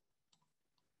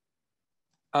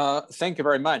 Thank you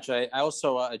very much. I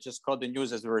also just caught the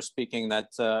news as we were speaking that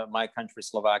my country,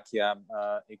 Slovakia,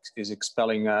 is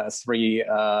expelling three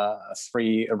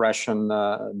Russian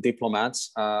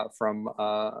diplomats from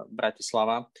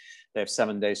Bratislava. They have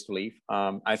 7 days to leave.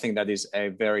 I think that is a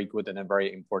very good and a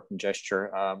very important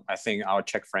gesture. I think our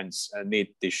Czech friends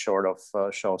need this sort of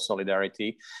show of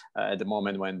solidarity at the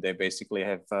moment when they basically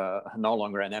have no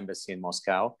longer an embassy in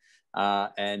Moscow.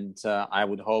 And I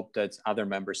would hope that other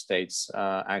member states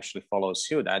actually follow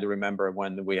suit. I remember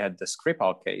when we had the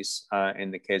Skripal case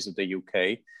in the case of the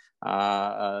UK,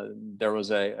 there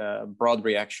was a broad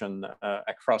reaction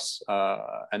across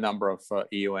a number of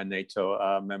EU and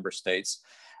NATO member states.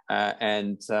 I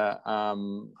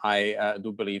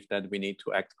do believe that we need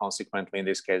to act consequently in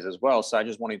this case as well. So I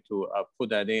just wanted to put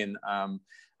that in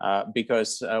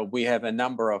because we have a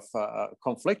number of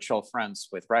conflictual fronts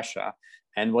with Russia.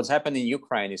 And what's happened in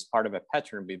Ukraine is part of a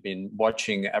pattern we've been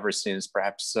watching ever since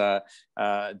perhaps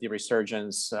the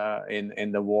resurgence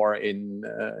in the war in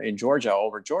Georgia,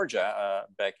 over Georgia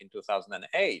back in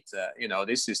 2008. You know,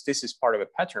 this is part of a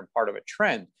pattern, part of a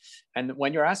trend. And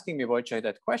when you're asking me, Wojciech,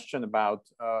 that question about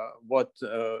what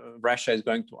Russia is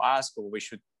going to ask or we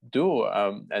should do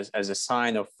as a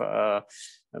sign of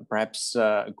perhaps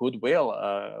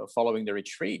goodwill following the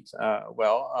retreat,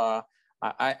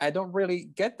 I don't really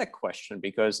get the question,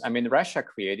 because I mean, Russia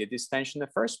created this tension in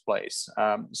the first place.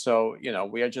 So, you know,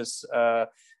 we are just,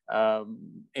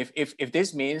 if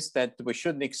this means that we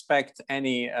shouldn't expect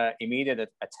any immediate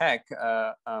attack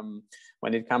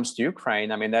when it comes to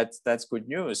Ukraine, I mean, that's good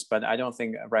news, but I don't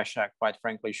think Russia, quite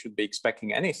frankly, should be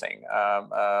expecting anything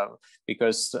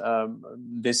because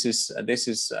this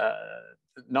is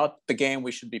not the game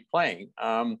we should be playing.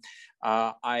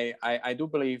 I do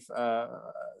believe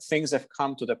things have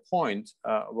come to the point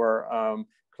where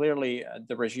clearly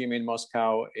the regime in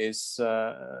Moscow is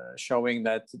showing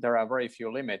that there are very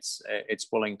few limits it's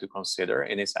willing to consider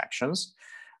in its actions.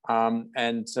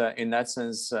 And in that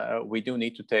sense, we do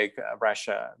need to take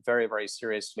Russia very, very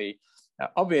seriously,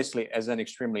 obviously as an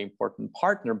extremely important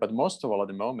partner, but most of all at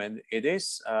the moment, it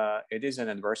is an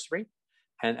adversary.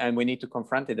 And we need to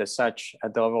confront it as such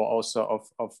at the level also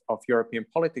of European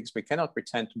politics. We cannot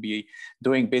pretend to be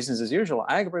doing business as usual.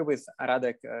 I agree with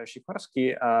Radek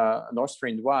Sikorski. Nord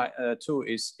Stream 2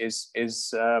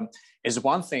 is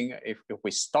one thing. If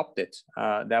we stopped it,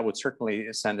 that would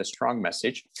certainly send a strong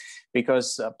message,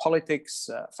 because politics,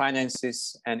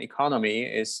 finances, and economy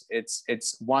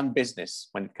it's one business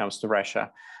when it comes to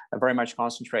Russia. Very much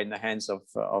concentrate in the hands of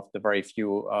the very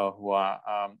few who are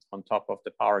on top of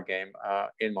the power game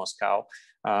in Moscow.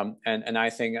 And I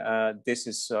think this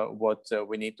is what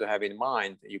we need to have in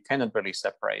mind. You cannot really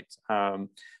separate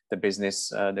the business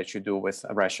that you do with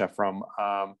Russia from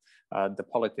the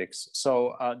politics.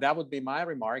 So that would be my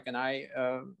remark. And I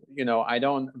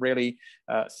don't really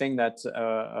think that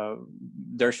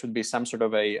there should be some sort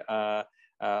of a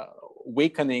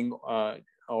weakening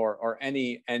or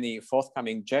any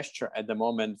forthcoming gesture at the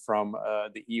moment from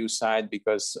the EU side,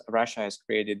 because Russia has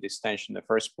created this tension in the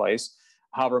first place.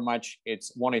 However much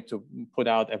it's wanted to put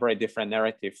out a very different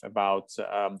narrative about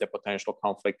the potential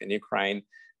conflict in Ukraine,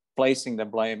 placing the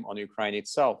blame on Ukraine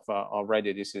itself.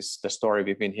 Already, this is the story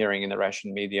we've been hearing in the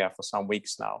Russian media for some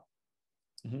weeks now.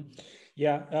 Mm-hmm.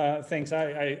 Yeah, thanks.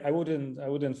 I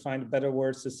wouldn't find better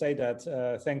words to say that.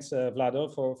 Thanks,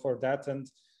 Vlado, for that.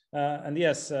 And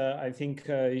yes, I think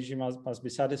Jiří must be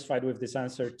satisfied with this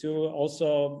answer too.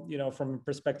 Also, you know, from a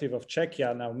perspective of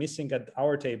Czechia now missing at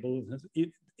our table,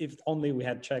 if only we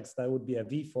had Czechs, that would be a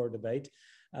V4 debate.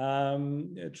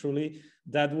 Truly,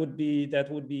 that would be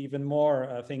even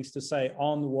more things to say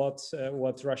on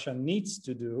what Russia needs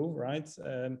to do, right?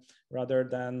 Rather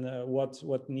than what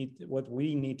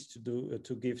we need to do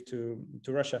to give to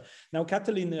Russia. Now,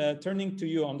 Katalin, turning to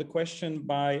you on the question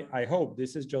by, I hope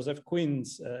this is Joseph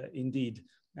Quinn's indeed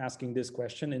asking this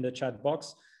question in the chat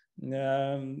box,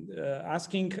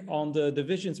 asking on the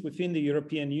divisions within the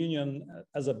European Union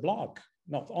as a bloc,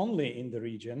 not only in the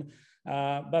region,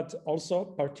 but also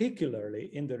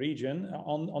particularly in the region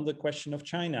on the question of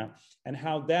China and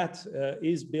how that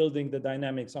is building the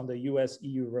dynamics on the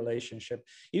US-EU relationship.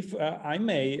 If I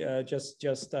may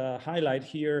just highlight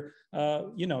here,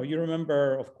 you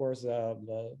remember, of course,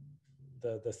 the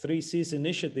 3 Cs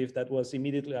initiative that was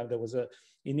immediately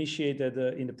initiated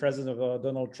in the presence of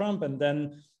Donald Trump, and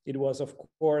then it was, of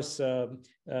course, I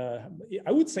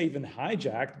would say even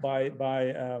hijacked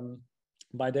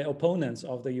by the opponents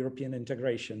of the European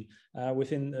integration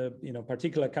within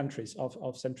particular countries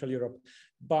of Central Europe.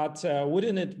 But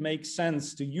wouldn't it make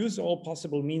sense to use all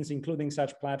possible means, including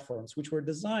such platforms, which were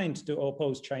designed to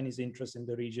oppose Chinese interests in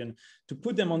the region, to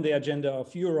put them on the agenda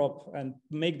of Europe and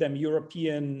make them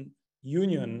European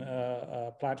Union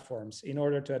platforms in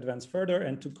order to advance further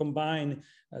and to combine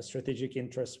strategic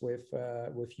interests with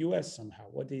US somehow?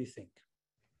 What do you think?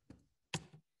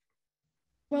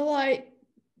 Well,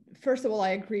 first of all,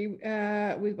 I agree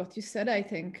with what you said. I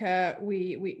think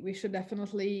we should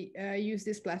definitely use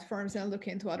these platforms and look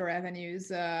into other avenues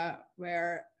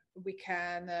where we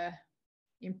can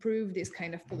improve these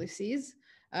kind of policies.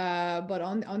 But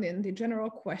on the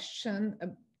general question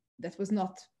that was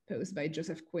not posed by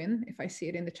Joseph Quinn, if I see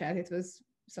it in the chat, it was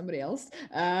somebody else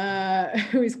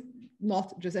who is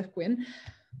not Joseph Quinn.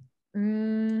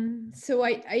 So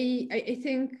I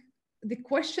think the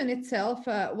question itself,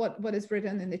 what is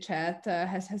written in the chat,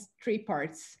 has 3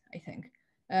 parts, I think.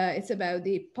 It's about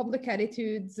the public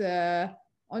attitudes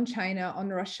on China, on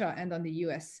Russia, and on the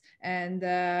US. And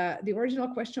the original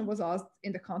question was asked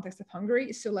in the context of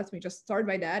Hungary. So let me just start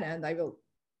by that, and I will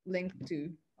link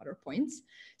to other points.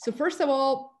 So first of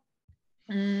all,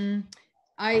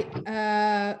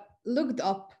 I looked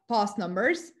up past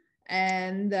numbers,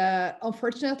 and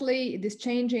unfortunately, this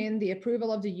change in the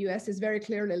approval of the US is very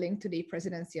clearly linked to the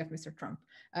presidency of Mr. Trump.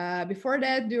 Before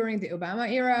that, during the Obama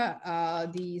era,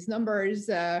 these numbers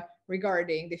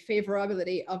regarding the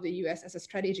favorability of the US as a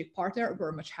strategic partner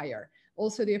were much higher.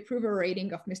 Also, the approval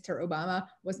rating of Mr. Obama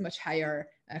was much higher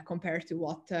compared to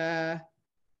what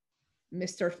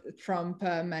Mr. Trump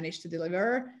managed to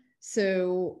deliver.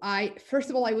 So first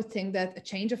of all, I would think that a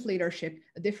change of leadership,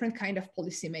 a different kind of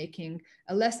policy making,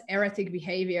 a less erratic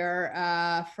behavior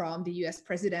from the US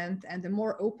president, and a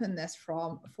more openness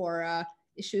for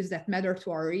issues that matter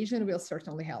to our region will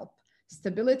certainly help.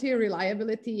 Stability,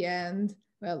 reliability, and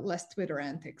well, less Twitter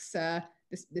antics.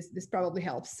 This probably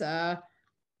helps.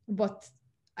 But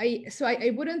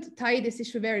I wouldn't tie this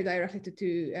issue very directly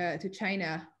to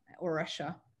China or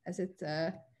Russia as it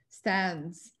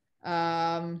stands.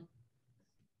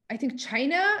 I think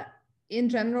China in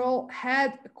general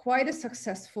had quite a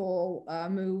successful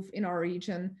move in our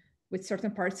region with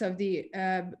certain parts of the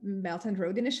Belt and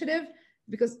Road Initiative,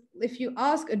 because if you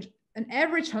ask an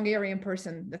average Hungarian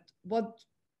person that what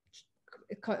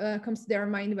comes to their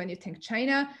mind when you think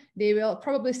China, they will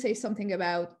probably say something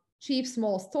about cheap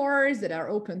small stores that are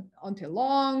open until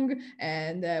long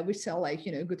and which sell like,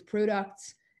 good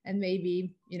products and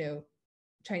maybe,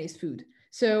 Chinese food.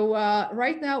 So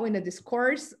right now in the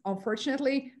discourse,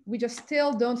 unfortunately, we just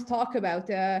still don't talk about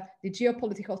the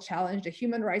geopolitical challenge, the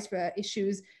human rights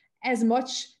issues as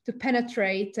much to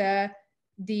penetrate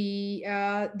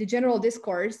the general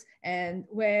discourse, and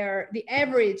where the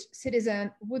average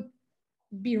citizen would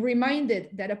be reminded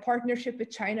that a partnership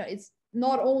with China is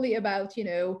not only about,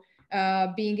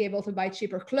 being able to buy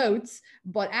cheaper clothes,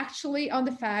 but actually on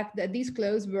the fact that these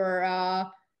clothes were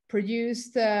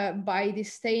produced by the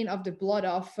stain of the blood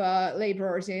of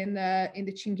laborers in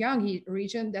the Xinjiang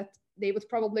region, that they would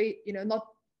probably, not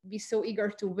be so eager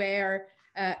to wear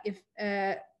if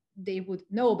they would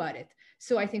know about it.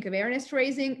 So I think awareness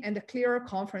raising and a clearer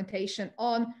confrontation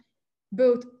on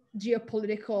both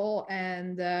geopolitical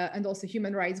and also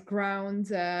human rights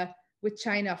grounds with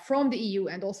China from the EU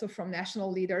and also from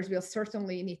national leaders will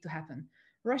certainly need to happen.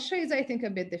 Russia is, I think, a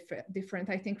bit different.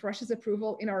 I think Russia's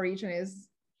approval in our region is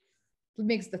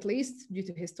mixed, at least due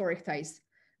to historic ties.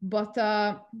 But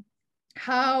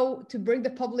how to bring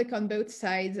the public on both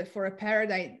sides for a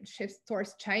paradigm shift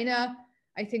towards China,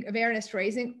 I think awareness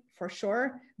raising for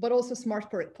sure, but also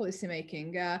smart policy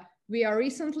making. We are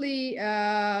recently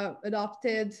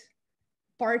adopted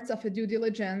parts of a due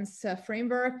diligence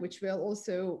framework, which will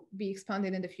also be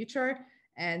expanded in the future.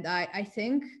 And I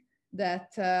think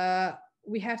that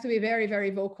we have to be very, very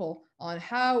vocal on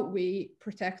how we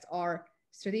protect our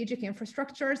strategic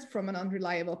infrastructures from an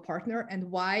unreliable partner. And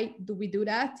why do we do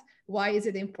that? Why is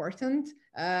it important?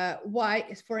 Why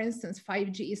is, for instance,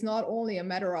 5G is not only a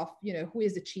matter of, who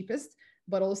is the cheapest,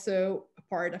 but also a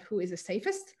part of who is the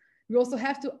safest. We also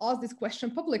have to ask this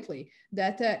question publicly,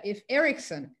 that if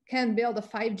Ericsson can build a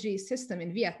 5G system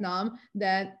in Vietnam,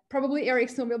 then probably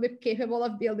Ericsson will be capable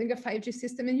of building a 5G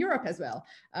system in Europe as well.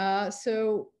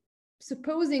 So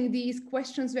supposing these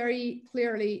questions very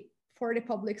clearly for the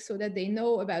public so that they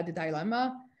know about the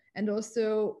dilemma, and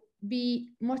also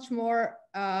be much more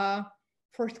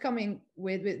forthcoming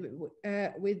with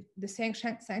the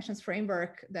sanctions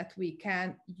framework that we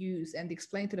can use, and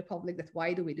explain to the public that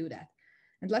why do we do that.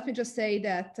 And let me just say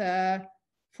that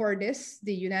for this,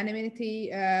 the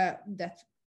unanimity that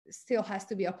still has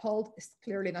to be upheld is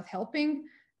clearly not helping.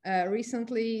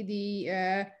 Recently,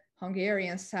 the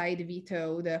Hungarian side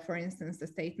vetoed, for instance, the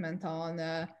statement on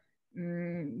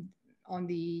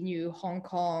the new Hong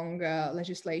Kong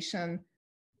legislation,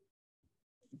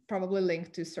 probably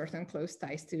linked to certain close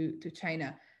ties to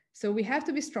China. So we have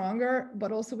to be stronger,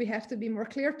 but also we have to be more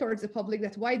clear towards the public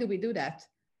that why do we do that?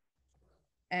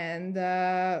 And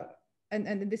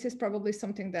this is probably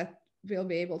something that will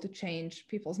be able to change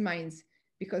people's minds,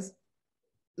 because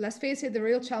let's face it, the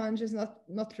real challenge is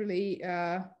not really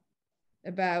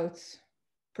about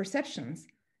perceptions,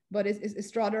 but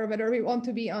it's rather whether we want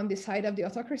to be on the side of the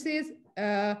autocracies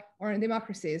or in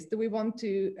democracies. Do we want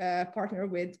to partner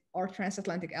with our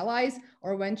transatlantic allies,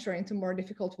 or venture into more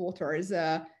difficult waters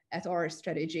at our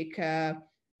strategic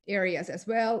areas as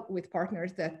well, with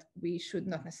partners that we should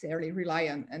not necessarily rely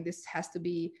on? And this has to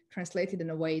be translated in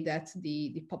a way that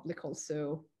the public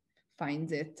also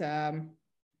finds it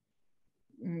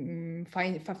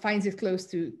finds it close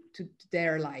to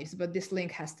their lives. But this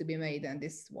link has to be made, and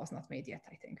this was not made yet,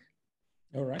 I think.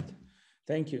 All right.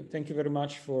 Thank you. Thank you very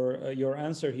much for your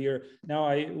answer here.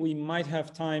 Now, we might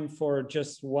have time for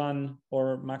just one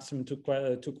or maximum two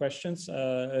questions.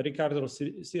 Ricardo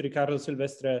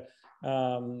Silvestre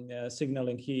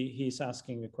signaling he's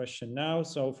asking a question now.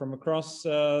 So from across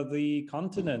the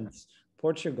continent,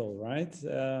 Portugal, right?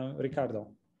 Ricardo.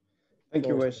 Thank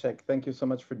you, Wojciech. Thank you so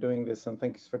much for doing this, and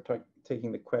thanks for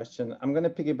taking the question. I'm going to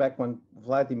piggyback on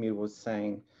Vladimír was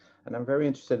saying, and I'm very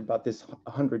interested about this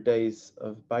 100 days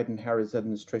of Biden-Harris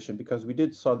administration, because we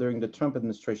saw during the Trump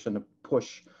administration a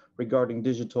push regarding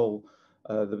digital,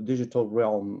 the digital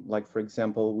realm. Like, for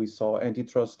example, we saw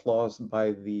antitrust laws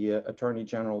by the Attorney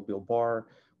General Bill Barr.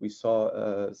 We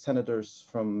saw senators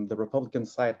from the Republican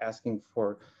side asking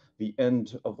for the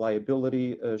end of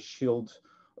liability shield.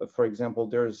 For example,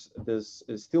 there's this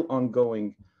is still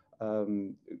ongoing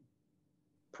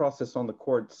process on the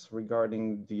courts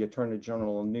regarding the Attorney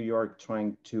General in New York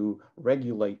trying to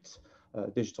regulate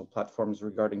digital platforms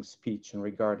regarding speech and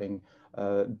regarding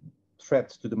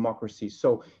threats to democracy.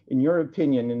 So in your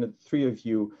opinion, in the three of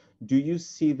you, do you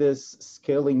see this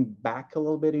scaling back a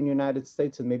little bit in the United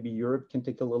States, and maybe Europe can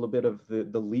take a little bit of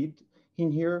the lead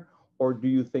in here? Or do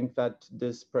you think that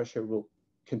this pressure will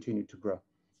continue to grow?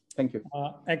 Thank you.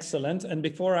 Excellent. And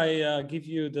before I give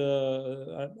you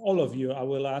all of you, I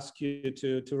will ask you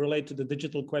to relate to the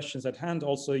digital questions at hand,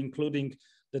 also including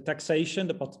the taxation,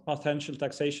 the potential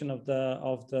taxation of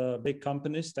the big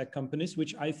companies, tech companies,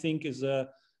 which I think is a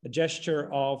gesture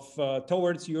of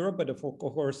towards Europe, but of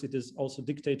course it is also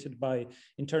dictated by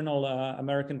internal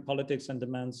American politics and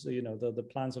demands, the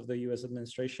plans of the U.S.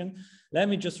 administration. Let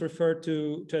me just refer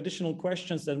to additional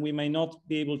questions that we may not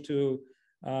be able to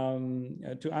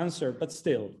answer, but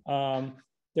still,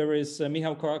 there is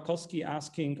Michał Korakowski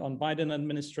asking on Biden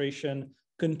administration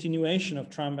continuation of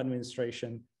Trump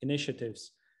administration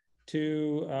initiatives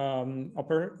to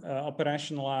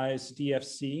operationalize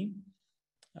DFC,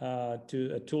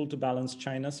 to a tool to balance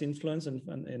China's influence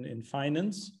in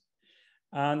finance.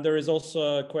 And there is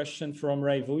also a question from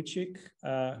Ray Wojciech,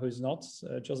 who is not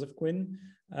Joseph Quinn.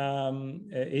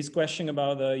 He's questioning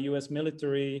about the U.S.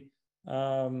 military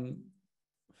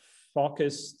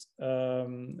focus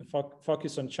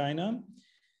on China.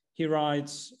 He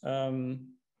writes,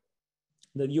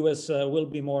 the US will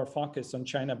be more focused on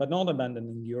China, but not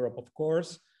abandoning Europe, of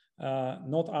course,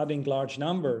 not adding large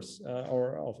numbers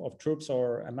of troops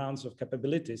or amounts of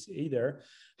capabilities either.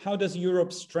 How does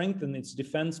Europe strengthen its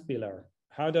defense pillar?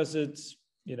 How does it,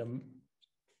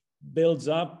 builds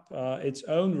up its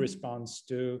own response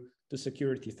to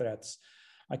security threats?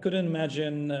 I couldn't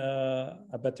imagine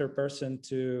a better person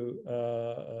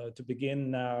to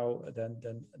begin now than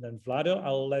Vlado.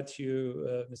 I'll let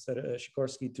you, Mr.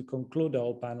 Sikorski, to conclude the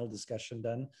whole panel discussion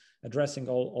then, addressing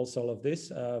also all of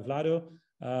this. Vlado,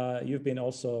 you've been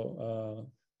also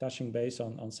touching base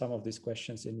on some of these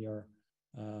questions in your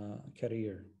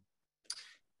career.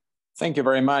 Thank you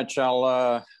very much.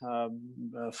 I'll,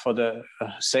 for the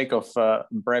sake of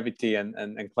brevity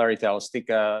and clarity, I'll stick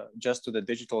just to the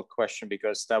digital question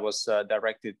because that was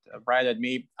directed right at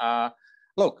me.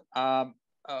 Look,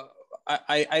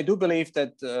 I do believe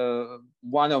that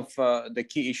one of the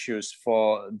key issues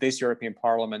for this European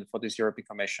Parliament, for this European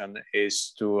Commission,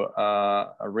 is to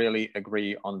really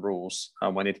agree on rules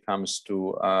when it comes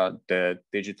to the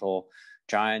digital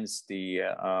giants, the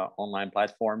online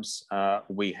platforms.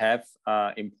 We have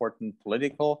important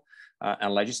political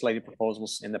and legislative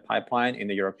proposals in the pipeline in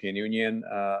the European Union,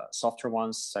 softer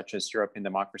ones such as European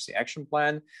Democracy Action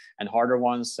Plan, and harder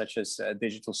ones such as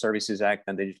Digital Services Act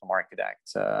and Digital Market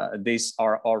Act. These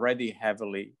are already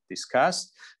heavily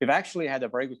discussed. We've actually had a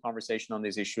very good conversation on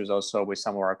these issues also with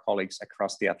some of our colleagues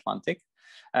across the Atlantic.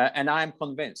 And I'm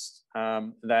convinced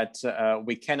that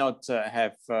we cannot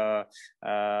have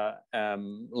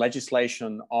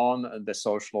legislation on the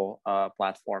social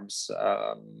platforms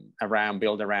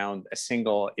built around a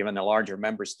single, even a larger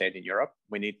member state in Europe.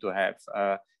 We need to have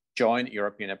a joint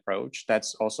European approach.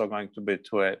 That's also going to be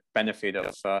to a benefit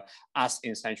of us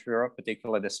in Central Europe,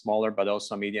 particularly the smaller but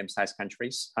also medium-sized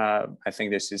countries. I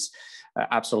think this is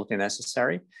absolutely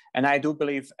necessary. And I do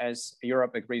believe as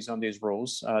Europe agrees on these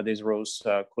rules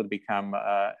could become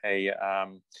a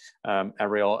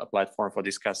real platform for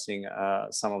discussing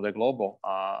some of the global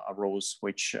rules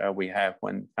which we have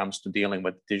when it comes to dealing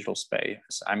with digital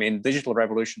space. I mean, digital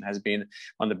revolution has been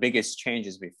one of the biggest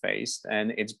changes we faced,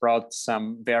 and it's brought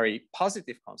some very very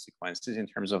positive consequences in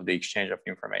terms of the exchange of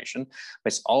information, but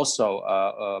it's also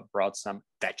brought some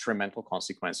detrimental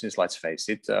consequences, let's face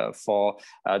it, for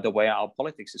the way our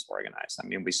politics is organized. I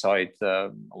mean, we saw it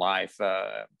live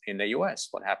in the US,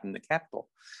 what happened in the Capitol.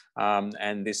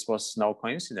 And this was no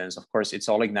coincidence. Of course, it's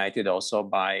all ignited also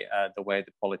by the way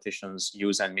the politicians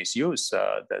use and misuse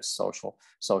the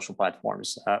social platforms.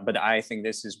 But I think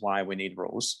this is why we need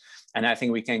rules. And I think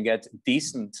we can get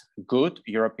decent, good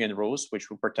European rules, which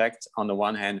will protect, on the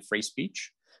one hand, free speech,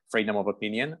 freedom of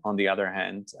opinion, on the other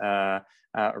hand,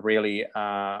 really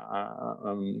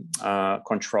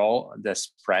control the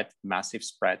spread, massive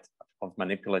spread of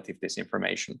manipulative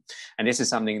disinformation. And this is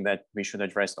something that we should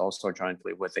address also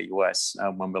jointly with the US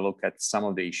when we look at some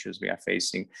of the issues we are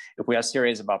facing. If we are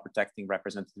serious about protecting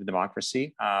representative democracy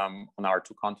on our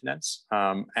two continents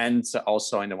and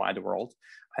also in the wider world,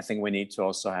 I think we need to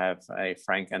also have a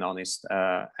frank and honest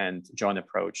and joint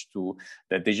approach to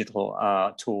the digital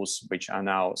tools, which are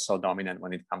now so dominant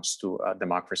when it comes to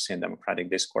democracy and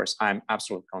democratic discourse. I'm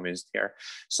absolutely convinced here.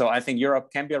 So I think Europe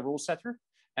can be a rule setter.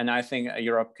 And I think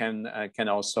Europe can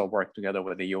also work together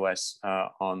with the US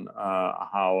on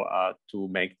how to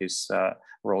make these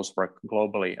rules work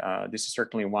globally. This is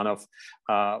certainly one of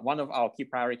our key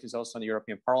priorities also in the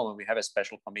European Parliament. We have a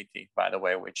special committee, by the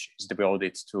way, which is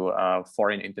devoted to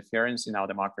foreign interference in our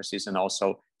democracies and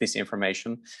also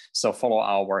disinformation. So follow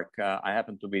our work. I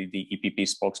happen to be the EPP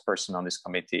spokesperson on this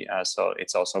committee, so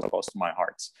it's also close to my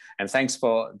heart. And thanks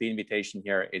for the invitation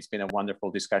here. It's been a wonderful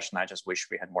discussion. I just wish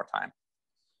we had more time.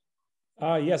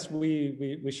 Yes,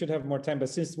 we should have more time, but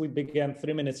since we began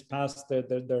 3 minutes past,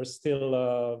 there's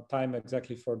still time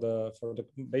exactly for the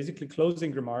basically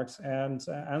closing remarks and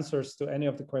answers to any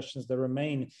of the questions that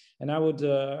remain. And I would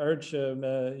urge you,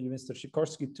 Mr.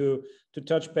 Sikorski, to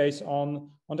touch base on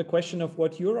the question of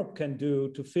what Europe can do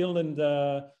to fill in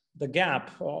the gap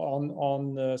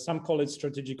on some call it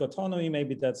strategic autonomy.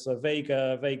 Maybe that's a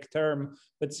vague term,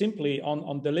 but simply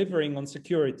on delivering on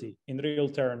security in real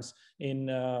terms in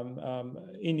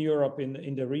Europe,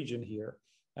 in the region here.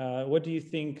 What do you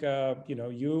think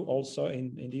you also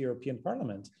in the European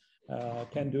Parliament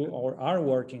can do or are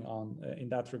working on in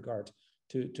that regard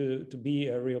to be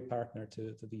a real partner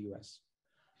to the US?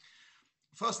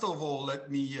 First of all,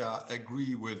 let me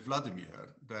agree with Vladimír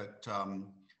that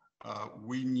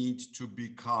we need to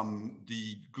become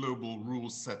the global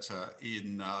rule setter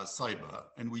in cyber,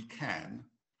 and we can.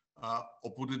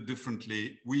 Or put it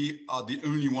differently, we are the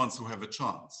only ones who have a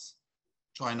chance.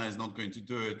 China is not going to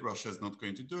do it, Russia is not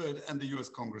going to do it, and the US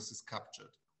Congress is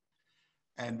captured.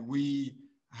 And we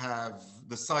have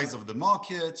the size of the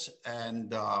market, and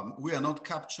we are not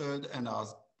captured, and our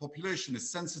population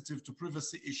is sensitive to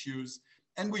privacy issues,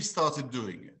 and we started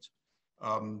doing it.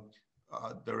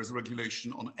 There is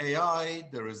regulation on AI,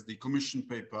 there is the Commission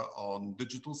paper on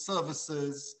digital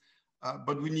services,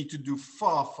 but we need to do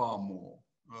far, far more.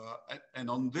 And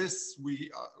on this, we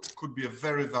could be a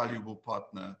very valuable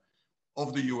partner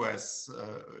of the US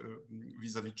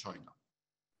vis-a-vis China.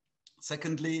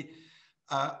 Secondly,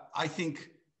 I think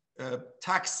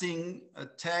taxing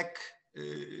tech,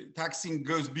 taxing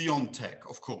goes beyond tech,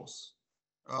 of course.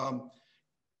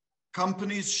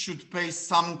 Companies should pay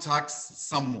some tax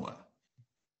somewhere.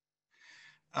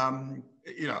 I'm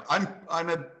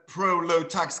a pro-low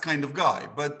tax kind of guy,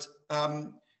 but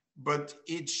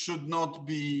it should not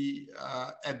be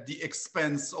at the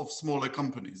expense of smaller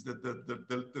companies.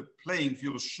 The playing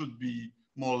field should be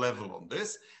more level on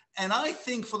this. And I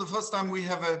think for the first time we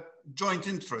have a joint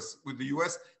interest with the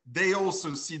US. They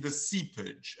also see the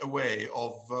seepage away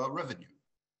of revenue.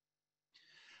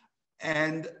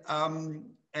 And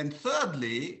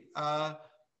thirdly,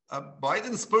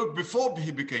 Biden spoke before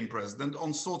he became president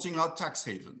on sorting out tax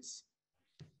havens.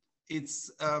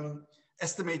 It's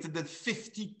estimated that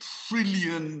 50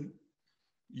 trillion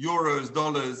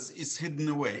dollars is hidden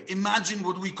away. Imagine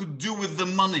what we could do with the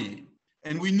money,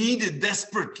 and we need it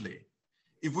desperately.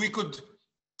 If we could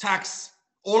tax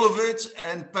all of it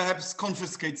and perhaps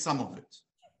confiscate some of it.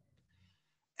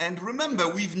 And remember,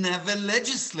 we've never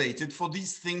legislated for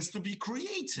these things to be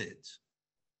created.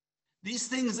 These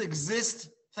things exist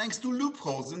thanks to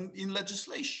loopholes in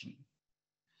legislation.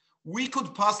 We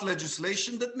could pass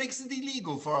legislation that makes it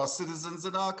illegal for our citizens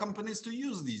and our companies to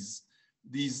use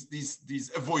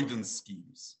these avoidance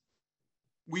schemes.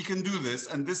 We can do this,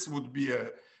 and this would be a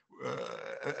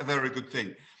very good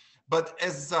thing. But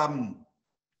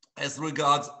as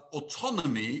regards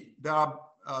autonomy, there are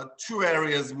two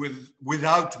areas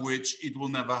without which it will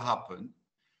never happen.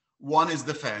 One is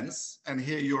defense, and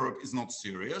here Europe is not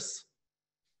serious.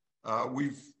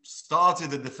 We've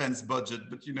started a defense budget,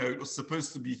 but it was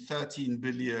supposed to be 13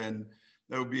 billion.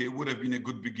 would have been a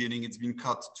good beginning. It's been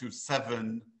cut to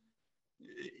 7.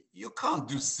 You can't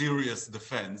do serious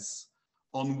defense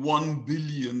on 1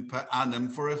 billion per annum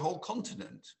for a whole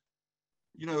continent.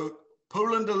 You know,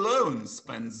 Poland alone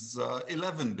spends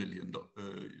 11 billion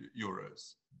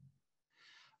euros.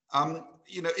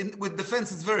 You know, with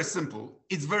defense, it's very simple.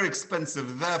 It's very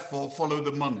expensive, therefore follow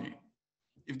the money.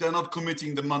 If they're not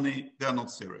committing the money, they're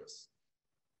not serious.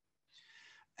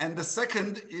 And the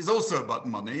second is also about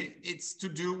money. It's to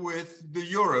do with the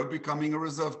euro becoming a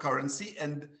reserve currency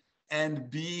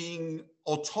and being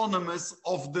autonomous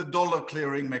of the dollar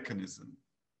clearing mechanism.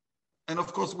 And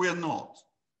of course, we're not.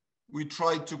 We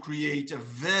tried to create a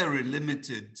very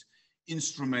limited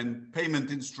instrument, payment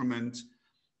instrument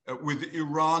with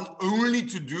Iran, only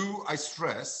to do, I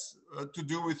stress, to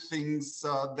do with things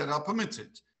that are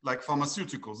permitted, like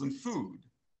pharmaceuticals and food.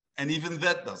 And even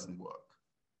that doesn't work.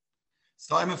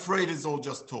 So I'm afraid it's all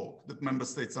just talk, that member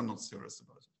states are not serious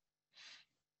about it.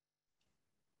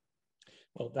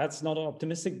 Well, that's not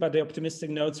optimistic, but the optimistic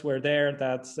notes were there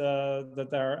that that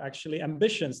there are actually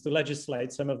ambitions to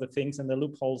legislate some of the things and the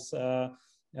loopholes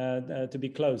to be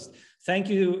closed. Thank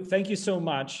you so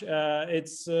much.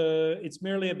 It's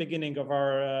merely a beginning of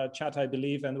our chat, I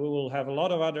believe, and we will have a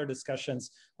lot of other discussions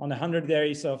on the 100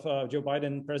 days of Joe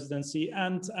Biden presidency,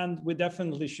 and we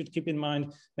definitely should keep in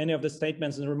mind many of the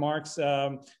statements and remarks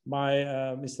by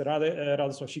Mr.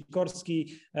 Radosław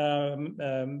Sikorski,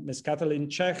 Ms. Katalin,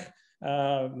 Czech,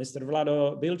 Mr.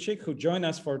 Bilčík, who joined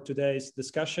us for today's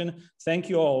discussion. Thank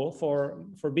you all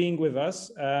for being with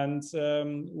us, and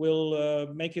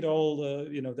we'll make it all,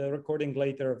 you know, the recording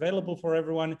later available for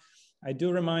everyone. I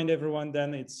do remind everyone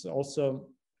then it's also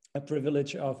a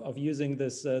privilege of using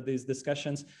these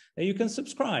discussions. You can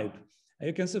subscribe.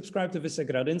 You can subscribe to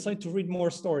Visegrad Insight to read more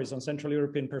stories on Central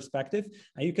European perspective.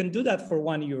 And you can do that for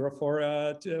 €1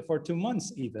 for 2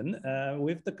 months even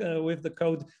with the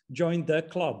code Join the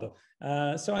Club.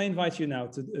 So I invite you now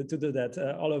to do that.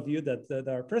 All of you that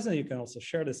are present, you can also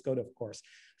share this code, of course.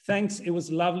 Thanks. It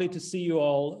was lovely to see you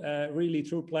all. Really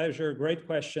true pleasure. Great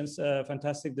questions.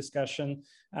 Fantastic discussion.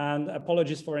 And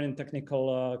apologies for any technical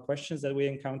questions that we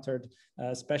encountered.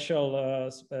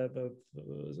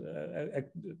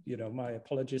 You know, my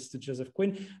apologies to Joseph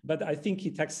Quinn. But I think he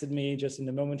texted me just in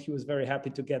the moment. He was very happy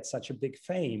to get such a big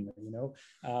fame. You know,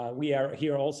 we are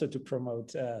here also to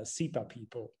promote SIPA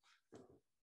people.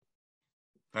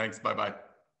 Thanks. Bye-bye.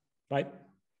 Bye.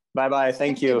 Bye-bye.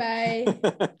 Thank you. Bye.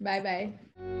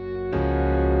 Bye-bye.